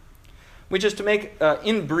 which is to make,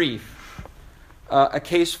 in brief, a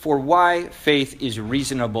case for why faith is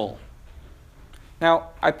reasonable. Now,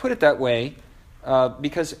 I put it that way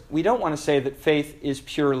because we don't want to say that faith is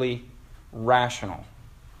purely rational.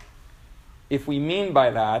 If we mean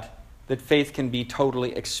by that faith can be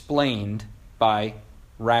totally explained by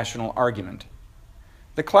rational argument.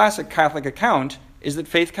 The classic Catholic account is that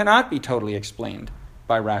faith cannot be totally explained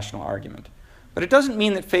by rational argument. But it doesn't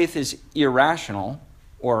mean that faith is irrational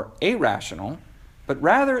or irrational, but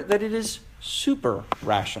rather that it is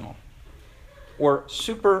super-rational or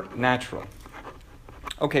supernatural.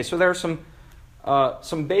 Okay, so there are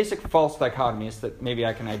some basic false dichotomies that maybe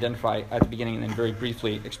I can identify at the beginning and then very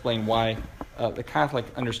briefly explain why the Catholic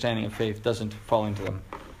understanding of faith doesn't fall into them.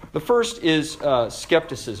 The first is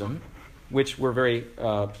skepticism, which we're very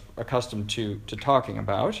accustomed to talking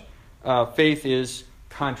about. Faith is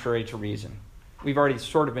contrary to reason. We've already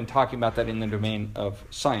sort of been talking about that in the domain of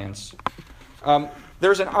science.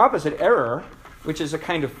 There's an opposite error, which is a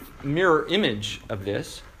kind of mirror image of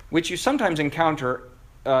this, which you sometimes encounter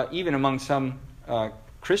even among some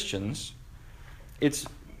Christians. It's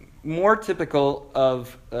more typical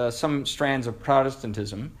of some strands of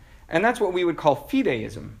Protestantism, and that's what we would call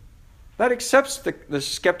fideism. That accepts the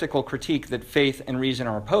skeptical critique that faith and reason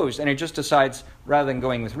are opposed, and it just decides, rather than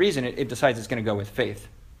going with reason, it decides it's going to go with faith.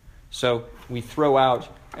 So we throw out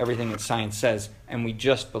everything that science says, and we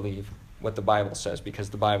just believe what the Bible says,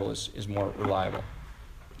 because the Bible is more reliable.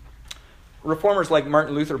 Reformers like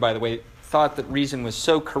Martin Luther, by the way, thought that reason was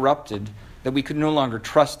so corrupted that we could no longer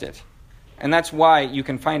trust it. And that's why you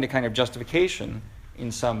can find a kind of justification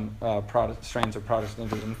in some strands of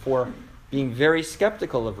Protestantism for being very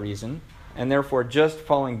skeptical of reason, and therefore just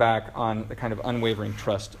falling back on the kind of unwavering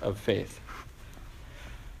trust of faith.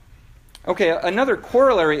 Okay, another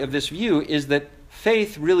corollary of this view is that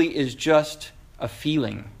faith really is just a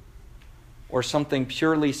feeling or something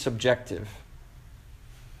purely subjective.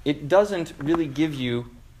 It doesn't really give you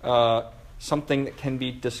something that can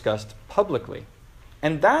be discussed publicly.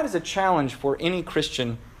 And that is a challenge for any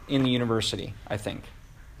Christian in the university, I think.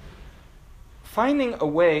 Finding a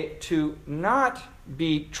way to not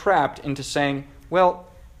be trapped into saying, well,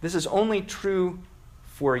 this is only true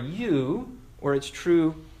for you, or it's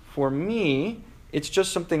true for me. It's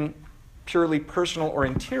just something purely personal or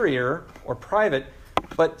interior or private,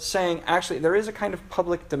 but saying, actually, there is a kind of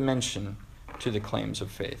public dimension to the claims of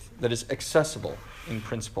faith that is accessible in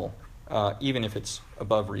principle, even if it's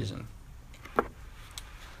above reason.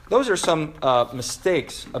 Those are some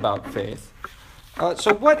mistakes about faith.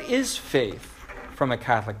 So what is faith from a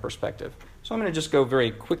Catholic perspective? So I'm going to just go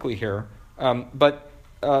very quickly here. But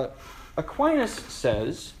Aquinas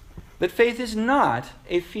says that faith is not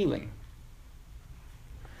a feeling.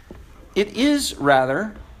 It is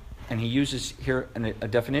rather, and he uses here a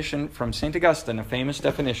definition from St. Augustine, a famous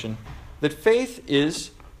definition, that faith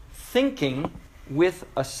is thinking with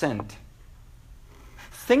assent.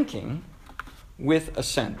 Thinking with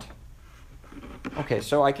assent. Okay,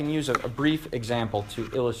 so I can use a brief example to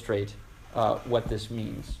illustrate what this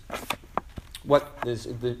means. What is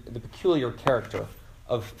the peculiar character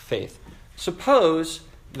of faith. Suppose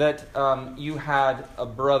that you had a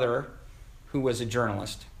brother who was a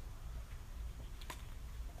journalist,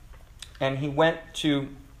 and he went to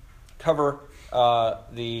cover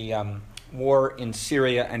the war in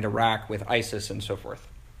Syria and Iraq with ISIS and so forth.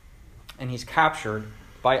 And he's captured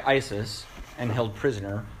by ISIS and held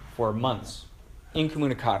prisoner for months,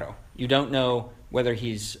 incommunicado. You don't know whether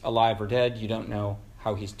he's alive or dead. You don't know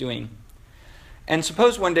how he's doing. And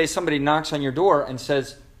suppose one day somebody knocks on your door and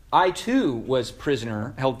says, I too was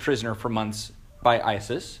held prisoner for months by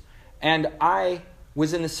ISIS, and I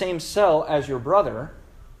was in the same cell as your brother,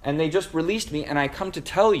 and they just released me, and I come to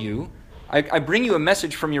tell you, I bring you a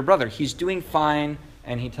message from your brother. He's doing fine,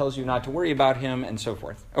 and he tells you not to worry about him, and so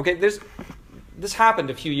forth. Okay, this happened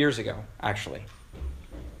a few years ago, actually.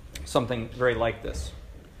 Something very like this.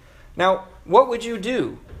 Now, what would you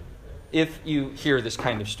do if you hear this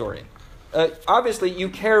kind of story? Obviously, you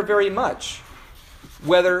care very much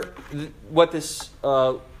whether what this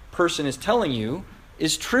person is telling you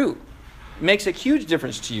is true. It makes a huge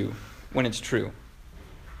difference to you when it's true.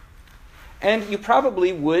 And you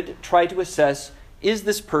probably would try to assess, is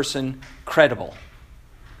this person credible?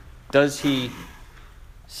 Does he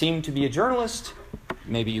seem to be a journalist?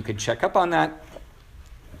 Maybe you could check up on that.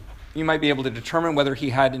 You might be able to determine whether he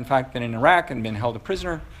had, in fact, been in Iraq and been held a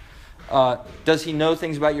prisoner. Does he know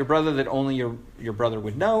things about your brother that only your brother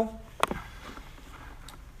would know?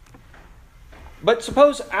 But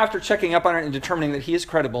suppose after checking up on it and determining that he is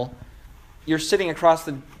credible, you're sitting across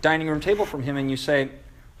the dining room table from him and you say,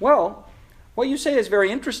 well, what you say is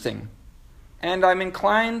very interesting, and I'm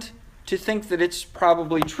inclined to think that it's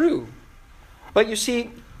probably true. But you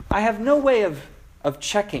see, I have no way of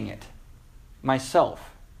checking it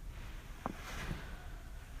myself.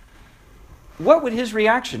 What would his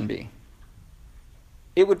reaction be?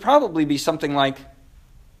 It would probably be something like,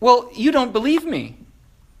 well, you don't believe me.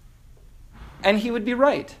 And he would be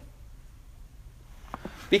right.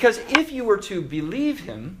 Because if you were to believe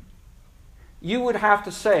him, you would have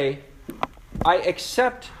to say, I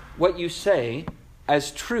accept what you say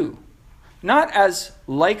as true. Not as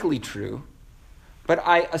likely true, but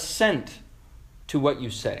I assent to what you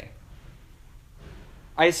say.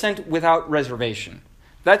 I assent without reservation.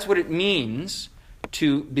 That's what it means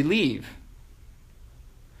to believe.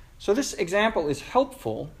 So this example is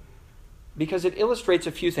helpful because it illustrates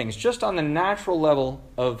a few things, just on the natural level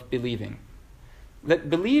of believing. That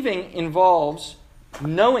believing involves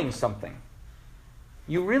knowing something.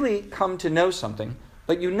 You really come to know something,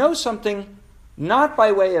 but you know something not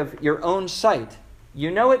by way of your own sight.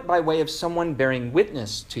 You know it by way of someone bearing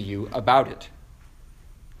witness to you about it.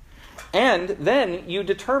 And then you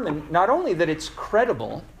determine not only that it's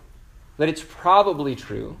credible, that it's probably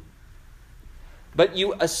true, but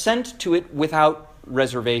you assent to it without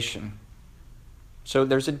reservation. So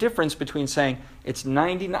there's a difference between saying I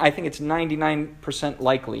think it's 99%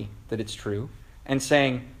 likely that it's true, and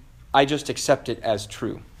saying I just accept it as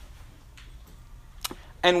true.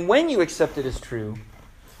 And when you accept it as true,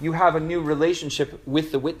 you have a new relationship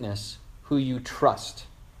with the witness who you trust.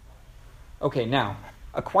 Okay, now,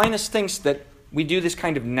 Aquinas thinks that we do this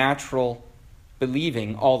kind of natural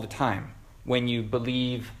believing all the time. When you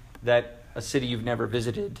believe that a city you've never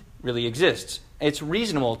visited really exists, it's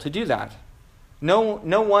reasonable to do that. No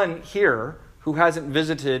one here who hasn't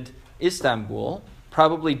visited Istanbul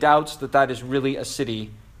probably doubts that that is really a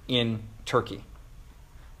city in Turkey.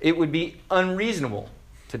 It would be unreasonable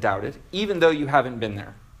to doubt it, even though you haven't been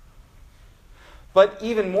there. But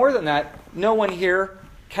even more than that, no one here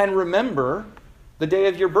can remember the day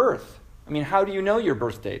of your birth. I mean, how do you know your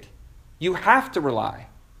birth date? You have to rely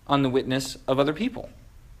on the witness of other people.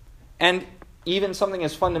 And even something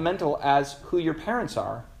as fundamental as who your parents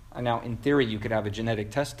are. And now, in theory, you could have a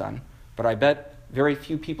genetic test done, but I bet very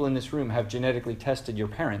few people in this room have genetically tested your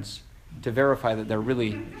parents to verify that they're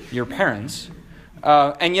really your parents.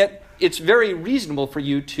 And yet, it's very reasonable for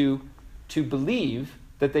you to believe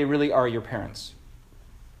that they really are your parents.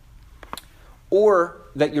 Or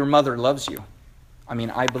that your mother loves you. I mean,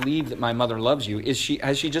 I believe that my mother loves you.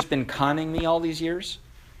 Has she just been conning me all these years?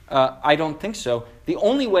 I don't think so. The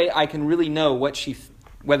only way I can really know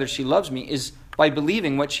whether she loves me is by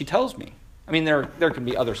believing what she tells me. I mean, there can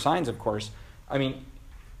be other signs, of course. I mean,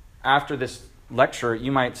 after this lecture,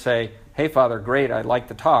 you might say, "Hey, Father, great, I like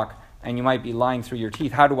the talk," and you might be lying through your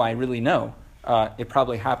teeth. How do I really know? It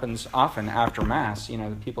probably happens often after Mass. You know,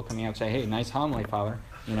 the people coming out and say, "Hey, nice homily, Father."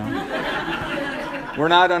 You know, we're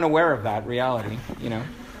not unaware of that reality. You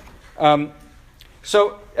know,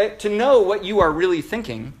 so to know what you are really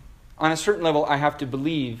thinking, on a certain level, I have to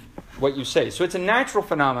believe what you say. So it's a natural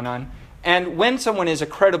phenomenon. And when someone is a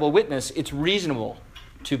credible witness, it's reasonable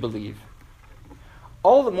to believe.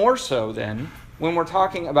 All the more so, then, when we're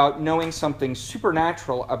talking about knowing something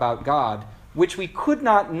supernatural about God, which we could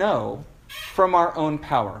not know from our own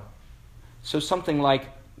power. So something like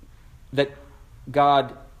that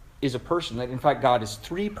God is a person, that in fact God is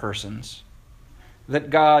three persons,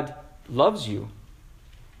 that God loves you,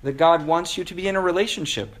 that God wants you to be in a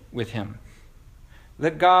relationship with Him,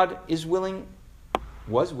 that God was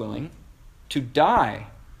willing to die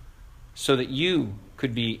so that you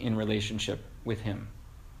could be in relationship with Him.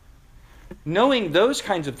 Knowing those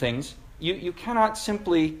kinds of things, you cannot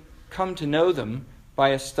simply come to know them by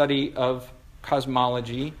a study of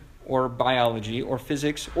cosmology or biology or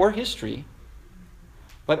physics or history,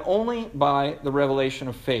 but only by the revelation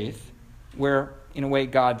of faith, where, in a way,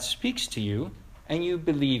 God speaks to you and you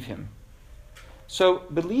believe Him. So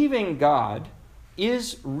believing God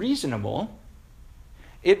is reasonable.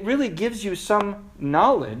 It really gives you some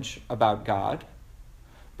knowledge about God,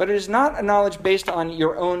 but it is not a knowledge based on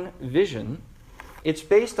your own vision. It's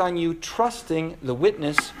based on you trusting the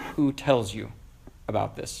witness who tells you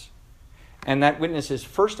about this. And that witness is,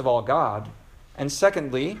 first of all, God, and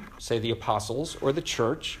secondly, say the apostles or the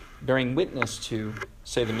church, bearing witness to,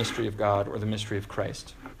 say, the mystery of God or the mystery of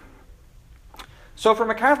Christ. So from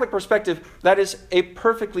a Catholic perspective, that is a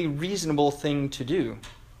perfectly reasonable thing to do.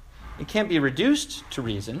 It can't be reduced to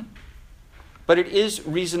reason, but it is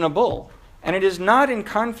reasonable. And it is not in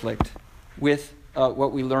conflict with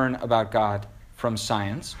what we learn about God from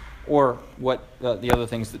science or what the other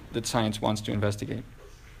things that science wants to investigate.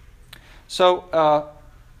 So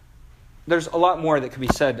there's a lot more that could be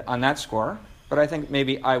said on that score, but I think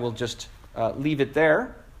maybe I will just leave it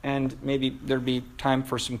there, and maybe there'll be time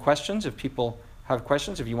for some questions if people have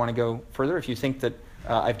questions, if you want to go further, if you think that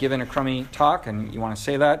I've given a crummy talk and you want to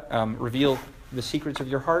say that, reveal the secrets of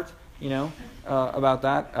your heart, about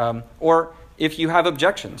that. Or if you have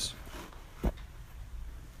objections.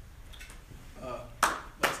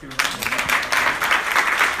 Let's give a round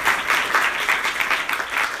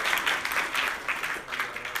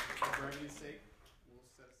For brevity's sake, we'll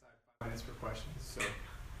set aside 5 minutes for questions, so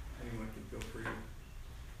anyone can feel free.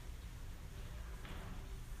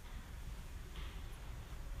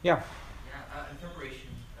 Yeah. Yeah, in preparation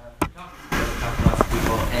for talking to lots of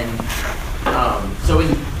people, and so in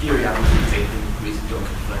theory, obviously, faith and reason don't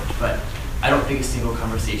conflict, but I don't think a single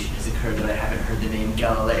conversation has occurred that I haven't heard the name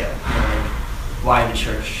Galileo, and why the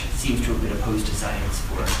church seems to have been opposed to science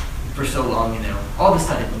for so long, all of a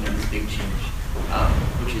sudden, this big change,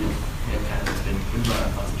 which is, kind of has been brought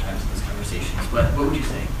up lots of times in those conversations. What would you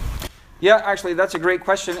say? Yeah, actually, that's a great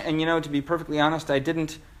question, and to be perfectly honest, I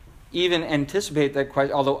didn't even anticipate that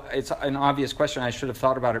question, although it's an obvious question. I should have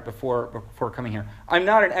thought about it before coming here. I'm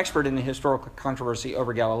not an expert in the historical controversy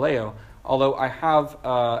over Galileo, although I have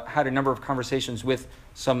had a number of conversations with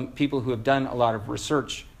some people who have done a lot of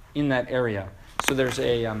research in that area. So there's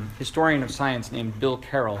a historian of science named Bill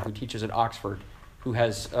Carroll who teaches at Oxford, who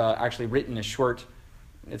has actually written a short,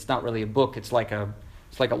 it's not really a book, it's like a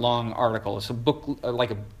long article. It's a book,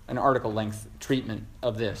 an article-length treatment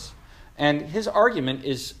of this. And his argument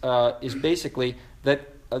is basically that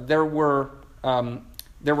there were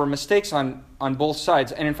mistakes on both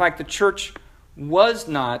sides, and in fact, the church was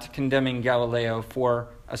not condemning Galileo for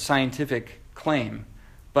a scientific claim,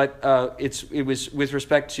 but it was with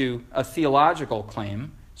respect to a theological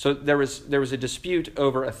claim. So there was a dispute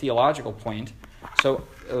over a theological point. So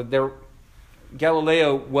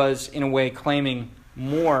Galileo was in a way claiming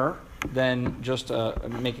more than just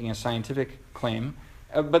making a scientific claim.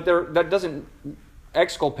 But that doesn't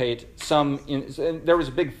exculpate some. There was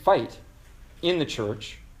a big fight in the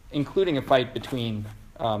church, including a fight between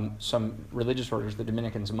some religious orders, the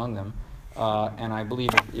Dominicans among them. And I believe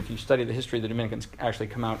if you study the history, the Dominicans actually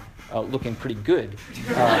come out looking pretty good.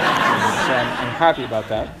 So I'm happy about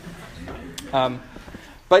that.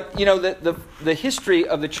 But the history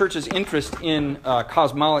of the church's interest in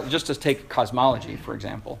cosmology, just to take cosmology for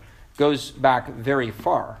example, goes back very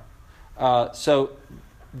far. So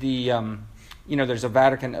there's a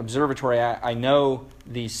Vatican observatory. I know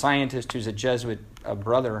the scientist who's a Jesuit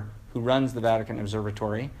brother who runs the Vatican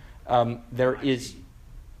Observatory. Is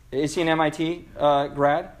he an MIT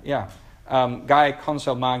grad? Yeah. Guy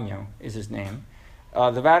Consolmagno is his name.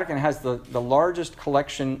 The Vatican has the largest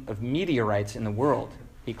collection of meteorites in the world,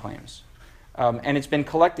 he claims. And it's been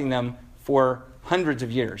collecting them for hundreds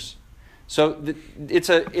of years. So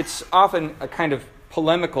it's often a kind of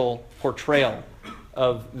polemical portrayal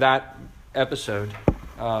of that episode,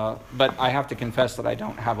 but I have to confess that I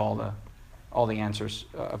don't have all the answers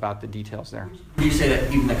about the details there. Would you say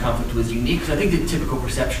that even the conflict was unique? Because I think the typical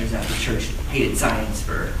perception is that the church hated science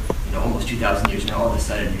for almost 2,000 years, and all of a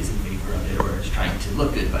sudden is in favor of it, or is trying to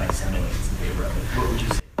look good by sounding like it's in favor of it. What would you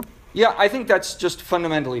say? Yeah, I think that's just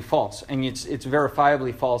fundamentally false, and it's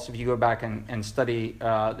verifiably false if you go back and study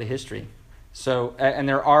the history. So, and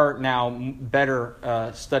there are now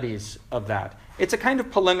better studies of that. It's a kind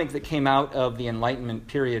of polemic that came out of the Enlightenment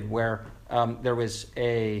period where there was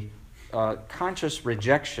a conscious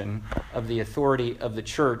rejection of the authority of the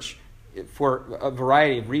church for a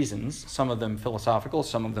variety of reasons, some of them philosophical,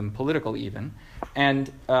 some of them political even.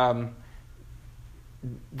 And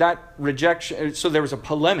that rejection, so there was a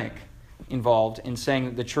polemic involved in saying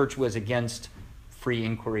that the church was against free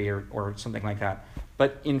inquiry or something like that.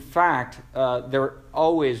 But in fact, there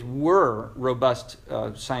always were robust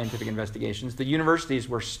scientific investigations. The universities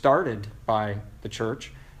were started by the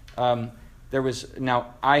church. It's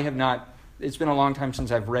been a long time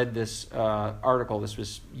since I've read this article. This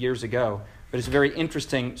was years ago. But it's very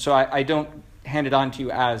interesting. So I don't hand it on to you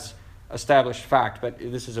as established fact, but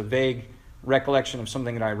this is a vague recollection of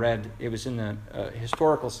something that I read. It was in the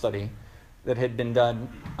historical study that had been done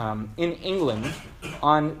in England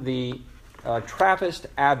on the Trappist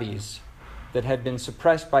abbeys that had been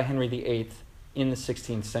suppressed by Henry VIII in the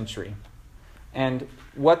 16th century. And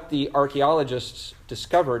what the archaeologists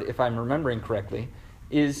discovered, if I'm remembering correctly,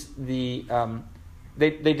 is they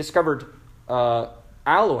discovered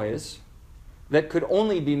alloys that could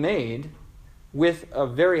only be made with a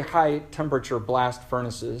very high temperature blast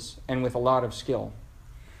furnaces and with a lot of skill.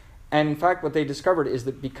 And in fact, what they discovered is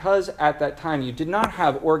that because at that time you did not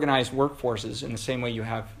have organized workforces in the same way you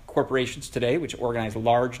have corporations today, which organize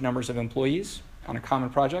large numbers of employees on a common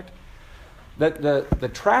project, that the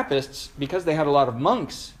Trappists, because they had a lot of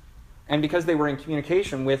monks, and because they were in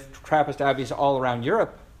communication with Trappist abbeys all around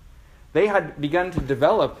Europe, they had begun to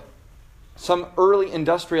develop some early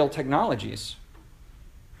industrial technologies.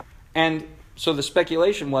 And so the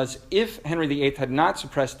speculation was, if Henry VIII had not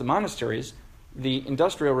suppressed the monasteries, the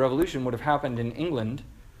Industrial Revolution would have happened in England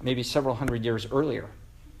maybe several hundred years earlier.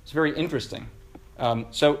 It's very interesting.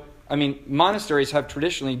 Monasteries have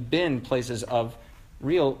traditionally been places of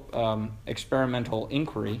real experimental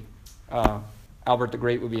inquiry. Albert the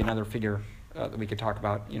Great would be another figure that we could talk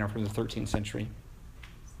about, from the 13th century.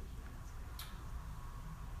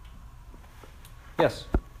 Yes?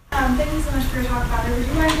 Thank you so much for your talk, Father. Would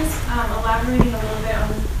you mind just elaborating a little bit on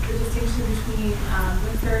the distinction between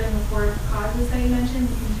the third and the fourth causes that you mentioned,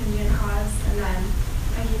 the contingent cause and then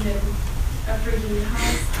a free human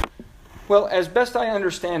cause? Well, as best I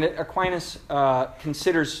understand it, Aquinas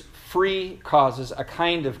considers free causes a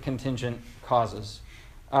kind of contingent causes.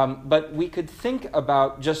 But we could think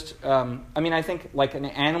about just, I think like an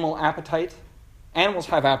animal appetite. Animals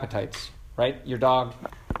have appetites, right? Your dog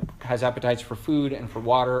has appetites for food and for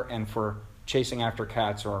water and for chasing after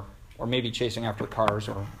cats or maybe chasing after cars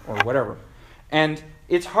or whatever. And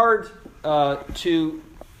it's hard in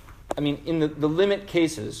the limit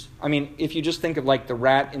cases, if you just think of like the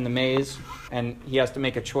rat in the maze and he has to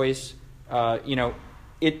make a choice, we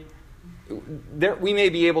may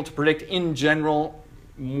be able to predict in general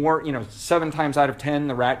more, 7 times out of 10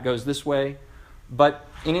 the rat goes this way. But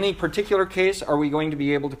in any particular case, are we going to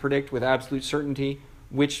be able to predict with absolute certainty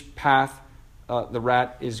which path the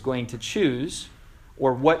rat is going to choose,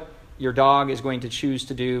 or what your dog is going to choose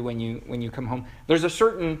to do when you come home? There's a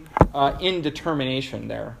certain indetermination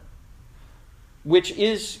there, which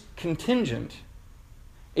is contingent.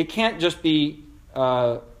 It can't just be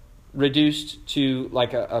reduced to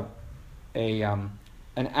like an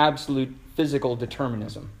absolute physical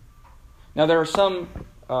determinism. Now there are some.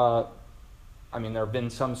 There have been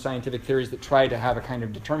some scientific theories that try to have a kind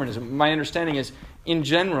of determinism. My understanding is, in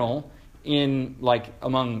general,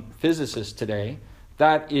 among physicists today,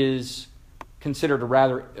 that is considered a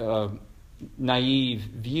rather naive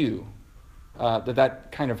view,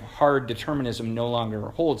 that kind of hard determinism no longer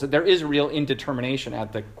holds, that there is a real indetermination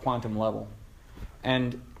at the quantum level.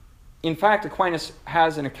 And in fact, Aquinas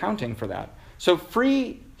has an accounting for that. So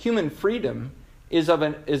human freedom is of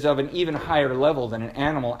an even higher level than an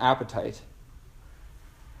animal appetite,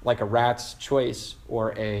 like a rat's choice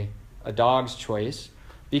or a dog's choice,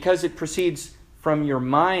 because it proceeds from your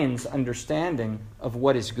mind's understanding of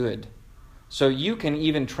what is good. So you can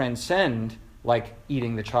even transcend, like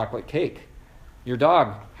eating the chocolate cake. Your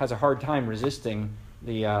dog has a hard time resisting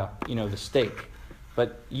the steak,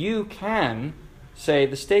 but you can say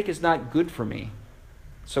the steak is not good for me,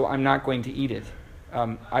 so I'm not going to eat it.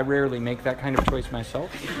 I rarely make that kind of choice myself,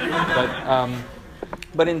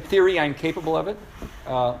 but in theory, I'm capable of it.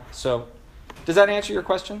 So, does that answer your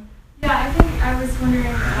question? Yeah, I think I was wondering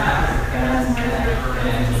if it has more to do with the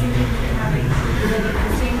distinction between having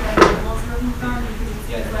distinct animals where we found, because it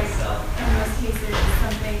seems like in most cases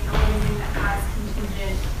something, a living thing that has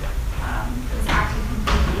contingent, is acting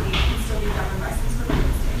contingently can still be governed by some sort of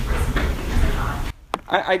instinct, whereas human beings are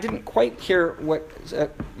not. I didn't quite hear what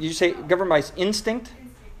you say. Governed by instinct?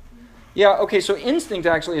 Yeah. Okay. So instinct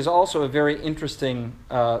actually is also a very interesting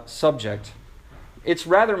subject. It's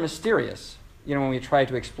rather mysterious, when we try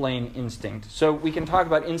to explain instinct. So we can talk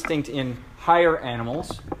about instinct in higher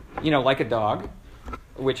animals, like a dog,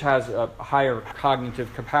 which has a higher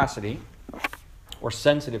cognitive capacity, or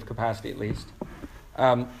sensitive capacity at least.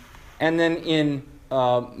 And then in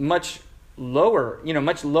much lower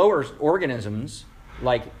organisms,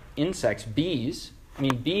 like insects, bees.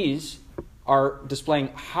 Bees are displaying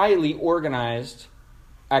highly organized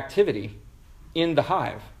activity in the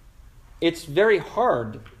hive. It's very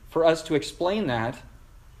hard for us to explain that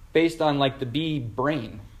based on like the bee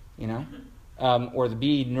brain, or the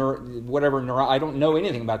bee I don't know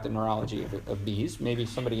anything about the neurology of bees. Maybe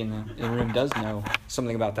somebody in the room does know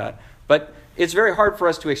something about that. But it's very hard for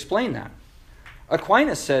us to explain that.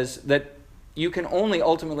 Aquinas says that you can only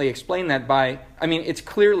ultimately explain that by, it's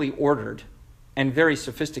clearly ordered and very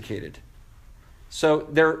sophisticated. So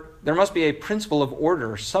there must be a principle of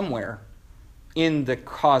order somewhere in the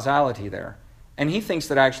causality there. And he thinks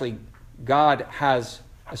that actually God has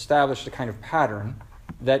established a kind of pattern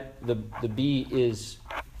that the bee is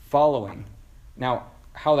following. Now,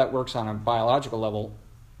 how that works on a biological level,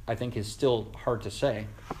 I think, is still hard to say.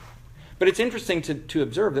 But it's interesting to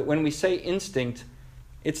observe that when we say instinct,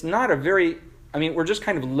 it's not we're just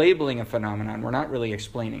kind of labeling a phenomenon. We're not really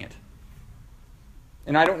explaining it.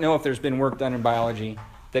 And I don't know if there's been work done in biology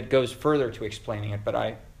that goes further to explaining it,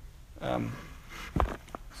 but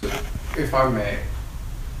So, if I may,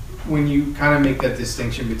 when you kind of make that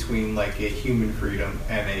distinction between like a human freedom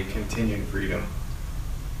and a contingent freedom,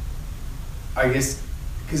 I guess,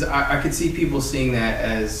 because I could see people seeing that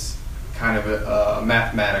as kind of a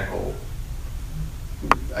mathematical,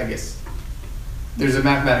 I guess, there's a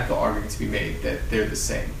mathematical argument to be made that they're the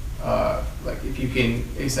same. Like if you can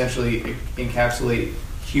essentially encapsulate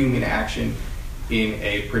human action in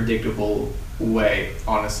a predictable way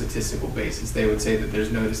on a statistical basis, they would say that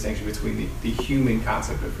there's no distinction between the human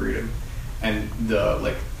concept of freedom and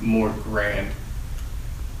the more grand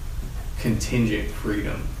contingent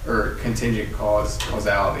freedom or contingent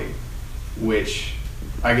causality, which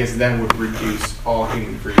I guess then would reduce all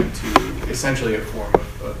human freedom to essentially a form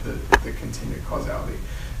of the contingent causality.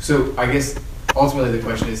 So I guess ultimately the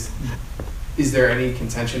question is there any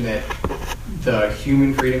contention that the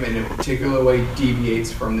human freedom in a particular way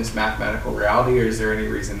deviates from this mathematical reality, or is there any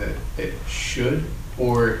reason that it should,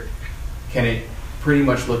 or can it pretty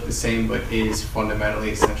much look the same but is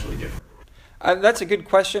fundamentally essentially different? That's a good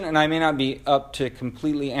question, and I may not be up to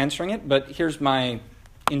completely answering it, but here's my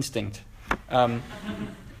instinct,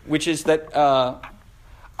 which is that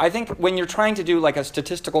I think when you're trying to do like a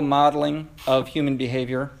statistical modeling of human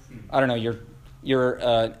behavior, I don't know, you're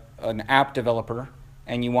an app developer,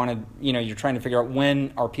 and you're trying to figure out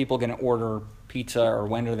when are people going to order pizza, or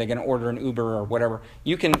when are they going to order an Uber or whatever.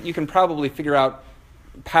 You can probably figure out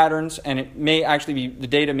patterns, and it may actually be, the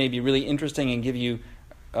data may be really interesting and give you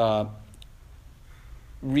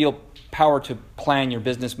real power to plan your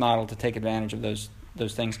business model to take advantage of those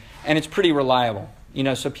things, and it's pretty reliable.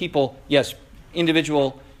 So people, yes,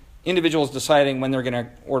 individuals deciding when they're going to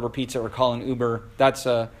order pizza or call an Uber, that's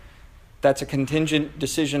a contingent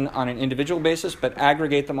decision on an individual basis, but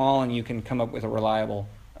aggregate them all and you can come up with a reliable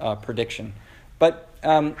prediction. But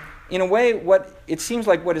in a way, what it seems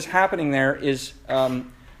like what is happening there is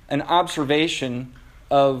an observation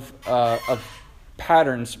of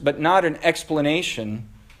patterns, but not an explanation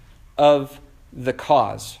of the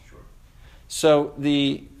cause. Sure. So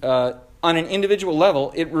on an individual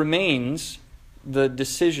level, it remains the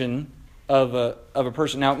decision of a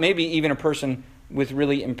person. Now, it may be even a person with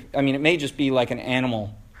really, it may just be like an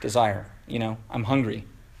animal desire. I'm hungry.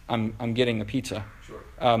 I'm getting a pizza. Sure.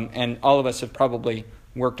 And all of us have probably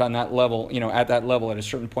worked on that level, at that level at a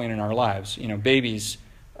certain point in our lives. Babies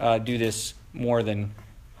do this more than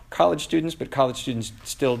college students, but college students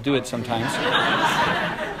still do it sometimes.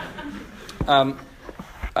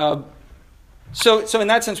 So in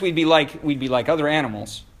that sense, we'd be like other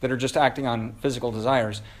animals that are just acting on physical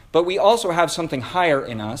desires. But we also have something higher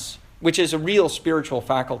in us, which is a real spiritual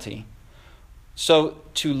faculty. So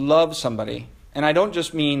to love somebody, and I don't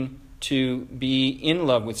just mean to be in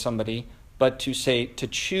love with somebody, but to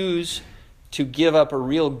choose to give up a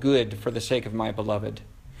real good for the sake of my beloved.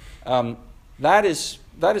 That is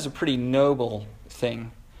a pretty noble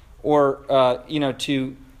thing. Or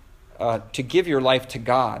to give your life to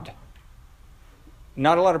God.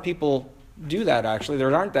 Not a lot of people do that, actually.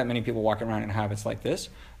 There aren't that many people walking around in habits like this.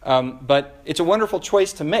 But it's a wonderful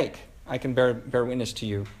choice to make. I can bear witness to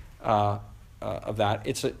you of that.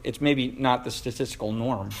 It's maybe not the statistical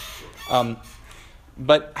norm.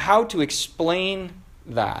 But how to explain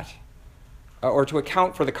that, or to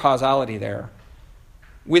account for the causality there,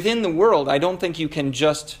 within the world, I don't think you can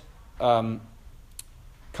just come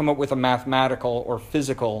up with a mathematical or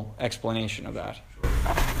physical explanation of that.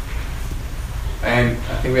 And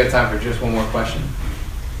I think we have time for just one more question.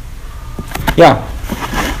 Yeah.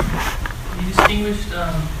 You distinguished,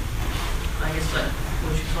 I guess, like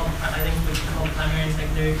what you call primary and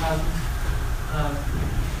secondary causes.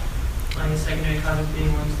 I guess secondary causes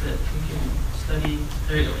being ones that we can study,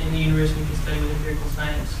 or in the universe we can study with empirical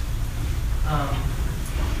science.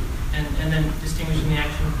 And then distinguishing the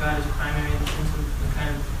action of God as primary in the sense of the kind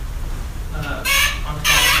of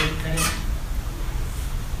ontological dependence.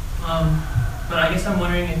 But I guess I'm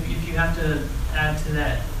wondering if you have to add to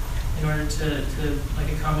that in order to like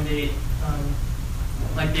accommodate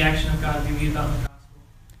like the action of God we read about in the gospel.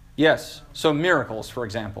 Yes. So miracles, for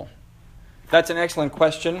example. That's an excellent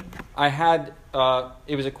question. I had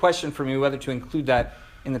it was a question for me whether to include that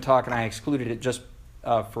in the talk, and I excluded it just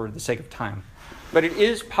for the sake of time. But it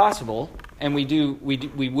is possible, and we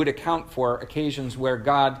would account for occasions where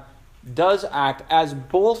God does act as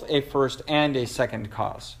both a first and a second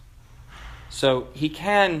cause. So he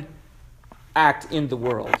can act in the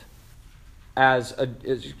world as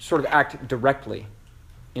sort of act directly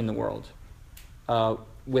in the world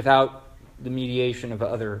without the mediation of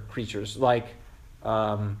other creatures, like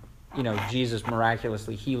Jesus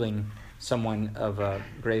miraculously healing someone of a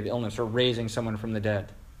grave illness or raising someone from the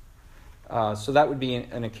dead. So that would be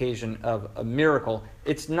an occasion of a miracle.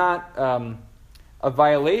 It's not a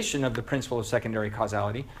violation of the principle of secondary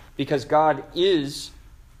causality, because God is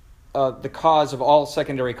the cause of all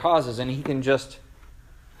secondary causes, and he can just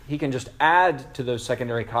add to those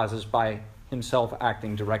secondary causes by himself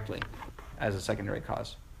acting directly as a secondary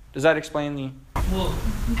cause. Does that explain the? Well,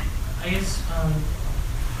 I guess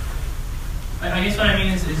what I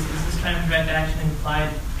mean is this kind of direct action implied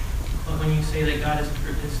when you say that God is a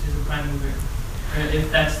prime mover, or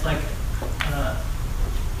if that's like,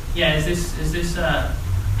 is this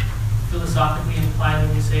philosophically implied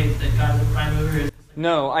when we say that God is a prime mover? Is this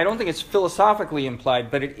No, I don't think it's philosophically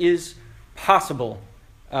implied, but it is possible.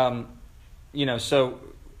 So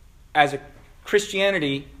as a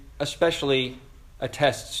Christianity especially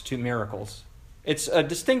attests to miracles. It's a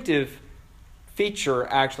distinctive feature,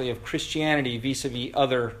 actually, of Christianity vis-a-vis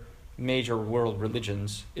other major world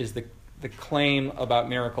religions, is the claim about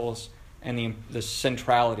miracles and the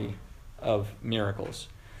centrality of miracles.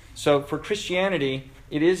 So for Christianity,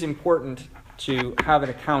 it is important to have an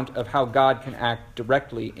account of how God can act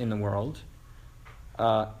directly in the world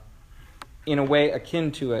in a way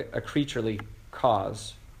akin to a creaturely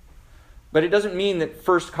cause. But it doesn't mean that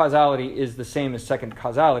first causality is the same as second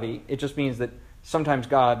causality. It just means that sometimes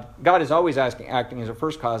God is always acting as a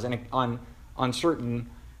first cause, and on certain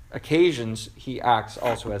occasions he acts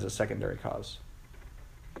also as a secondary cause.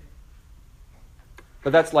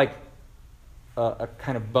 But that's like a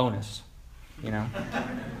kind of bonus, In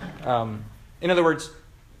other words,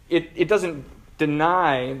 it doesn't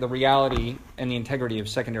deny the reality and the integrity of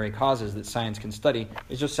secondary causes that science can study.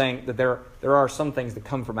 It's just saying that there are some things that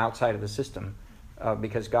come from outside of the system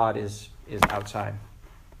because God is outside.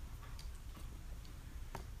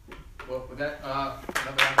 Well, with that, another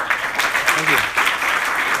Thank you.